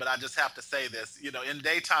separate, but I just have to say this, in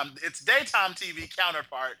daytime, its daytime TV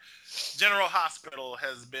counterpart, General Hospital,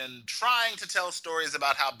 has been trying to tell stories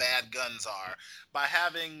about how bad guns are by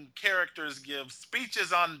having characters give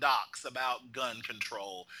speeches on docks about gun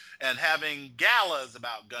control and having galas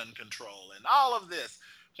about gun control and all of this.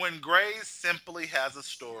 When Grey's simply has a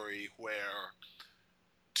story where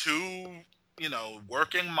two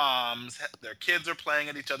working moms, their kids are playing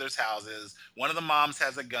at each other's houses. One of the moms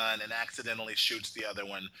has a gun and accidentally shoots the other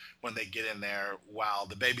one when they get in there while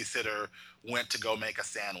the babysitter went to go make a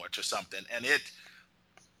sandwich or something. And it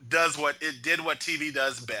did what TV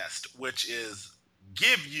does best, which is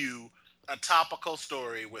give you a topical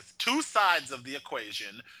story with two sides of the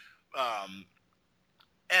equation,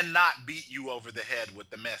 and not beat you over the head with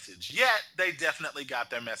the message. Yet, they definitely got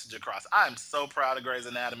their message across. I'm so proud of Grey's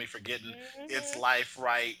Anatomy for getting its life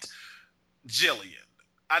right. Jillian,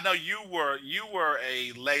 I know you were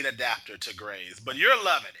a late adapter to Grey's, but you're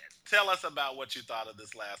loving it. Tell us about what you thought of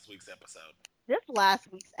this last week's episode. This last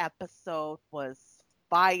week's episode was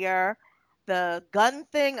fire. The gun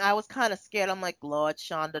thing, I was kind of scared. I'm like, Lord,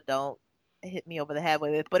 Shonda, don't hit me over the head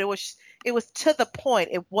with it. But it was to the point.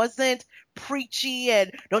 It wasn't preachy and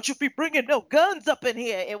don't you be bringing no guns up in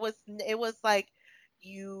here. It was like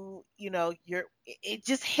it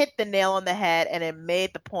just hit the nail on the head and it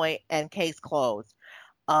made the point and case closed.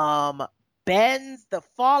 The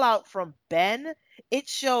fallout from Ben, it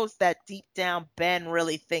shows that deep down Ben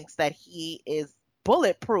really thinks that he is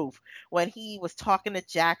bulletproof. When he was talking to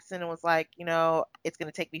Jackson and was like, it's going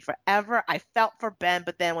to take me forever, I felt for Ben.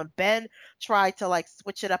 But then when Ben tried to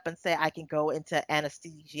switch it up and say, I can go into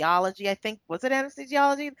anesthesiology, I think, was it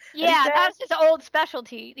anesthesiology? Yeah, that's his old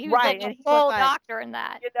specialty. He was Right, like and a he was full like, doctor in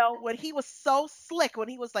that. When he was so slick, when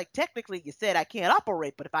he was like, technically you said I can't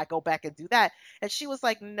operate, but if I go back and do that, and she was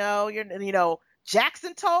like, no,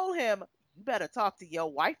 Jackson told him, you better talk to your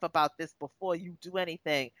wife about this before you do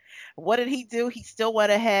anything. What did he do? He still went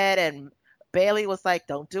ahead, and Bailey was like,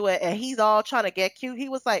 don't do it. And he's all trying to get cute.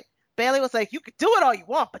 Bailey was like, you can do it all you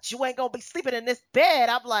want, but you ain't going to be sleeping in this bed.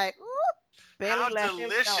 I'm like, ooh. Bailey How let him know.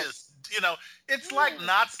 delicious. It's like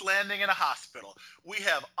Knots Landing in a hospital. We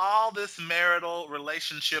have all this marital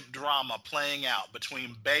relationship drama playing out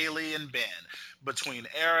between Bailey and Ben, between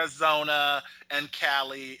Arizona and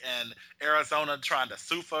Callie, and Arizona trying to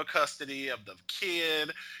sue for custody of the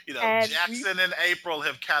kid. Jackson and April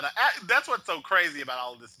have kind of, that's what's so crazy about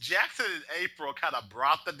all of this. Jackson and April kind of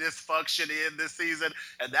brought the dysfunction in this season,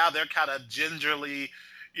 and now they're kind of gingerly,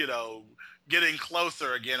 getting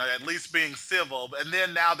closer again, or at least being civil. And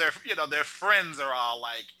then now their friends are all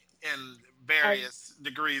like in various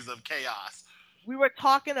degrees of chaos. We were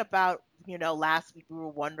talking about, last week we were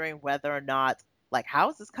wondering whether or not, how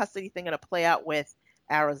is this custody thing going to play out with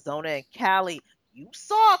Arizona and Callie? You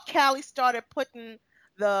saw Callie started putting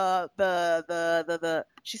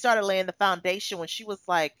she started laying the foundation when she was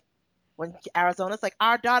like, when Arizona's like,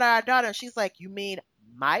 our daughter, and she's like, you mean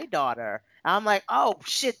my daughter? And I'm like, oh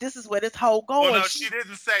shit, this is where this whole going. Well, no, she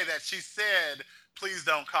didn't say that. She said, please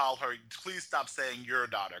don't call her. Please stop saying your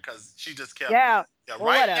daughter, because she just kept. Yeah. Right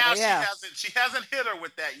whatever, now, yeah. she hasn't hit her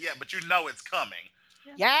with that yet, but it's coming.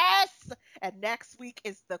 Yes. And next week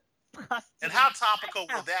is the And how topical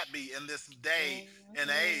will that be in this day and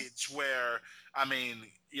age where, I mean,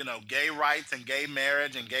 you know, gay rights and gay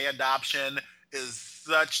marriage and gay adoption is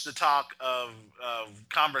such the talk of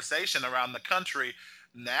conversation around the country.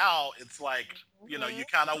 Now it's like, you know, you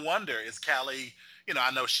kind of wonder, is Callie, you know,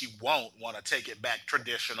 I know she won't want to take it back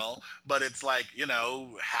traditional, but it's like, you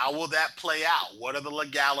know, how will that play out? What are the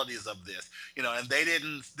legalities of this? You know, and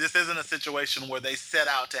this isn't a situation where they set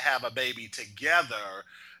out to have a baby together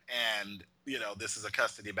and, you know, this is a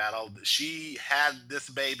custody battle. She had this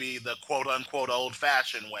baby the quote unquote old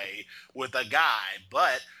fashioned way with a guy,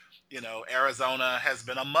 but, you know, Arizona has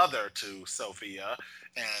been a mother to Sophia.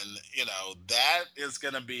 And, you know, that is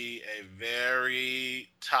going to be a very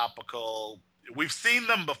topical. We've seen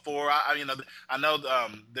them before. I know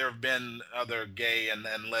there have been other gay and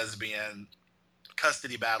lesbian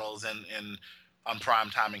custody battles on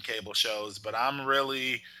primetime and cable shows, but I'm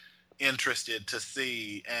really interested to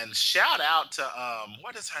see. And shout out to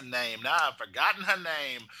what is her name? Now I've forgotten her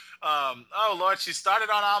name. Oh Lord, she started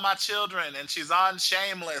on All My Children and she's on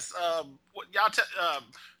Shameless. Y'all tell me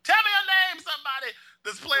her name, somebody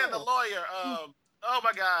that's playing the lawyer. Oh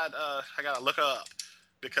my God, I gotta look her up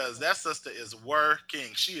because that sister is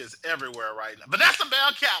working. She is everywhere right now. Vanessa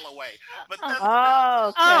Bell Calloway.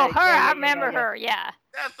 I remember her. Yeah.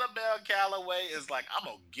 Vanessa Bell Calloway is like, I'm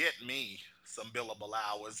gonna get me some billable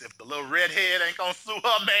hours. If the little redhead ain't gonna sue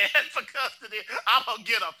her man for custody, I'm gonna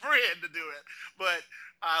get a friend to do it. But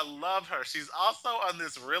I love her. She's also on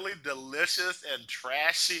this really delicious and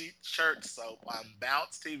trashy church soap on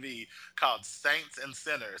Bounce TV called Saints and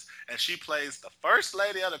Sinners. And she plays the first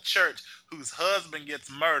lady of the church whose husband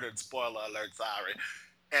gets murdered. Spoiler alert, sorry.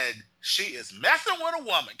 And she is messing with a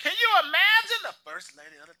woman. Can you imagine the first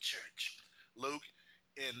lady of the church? Luke,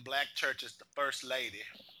 in black churches, the first lady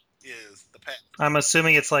is the pastor. I'm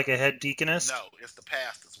assuming it's like a head deaconess? No, it's the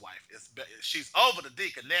pastor's wife. She's over the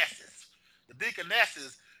deaconesses. The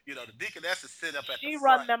deaconesses, you know, the deaconesses sit up at the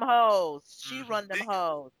front. She run them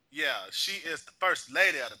hoes. Yeah, she is the first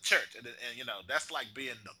lady of the church. And you know, that's like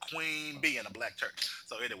being the queen bee in a black church.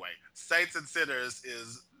 So anyway, Saints and Sinners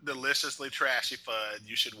is deliciously trashy fun.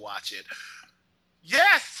 You should watch it.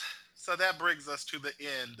 Yes! So that brings us to the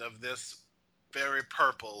end of this very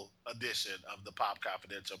purple edition of the Pop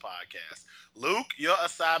Confidential podcast. Luke, your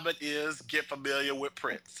assignment is get familiar with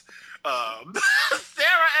Prince.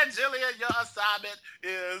 Sarah and Jillian, your assignment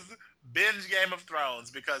is binge Game of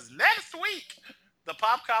Thrones, because next week the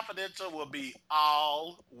Pop Confidential will be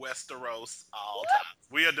all Westeros all time.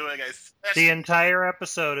 We are doing a special. The entire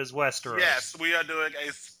episode is Westeros. Yes, we are doing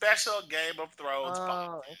a special Game of Thrones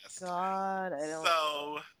podcast. Oh God,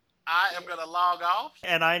 So I am going to log off.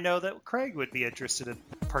 And I know that Craig would be interested in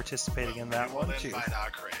participating in that one, too. Invite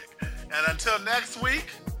our Craig. And until next week,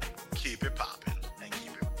 keep it popping and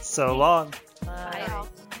keep it. So long. Bye. Bye, y'all.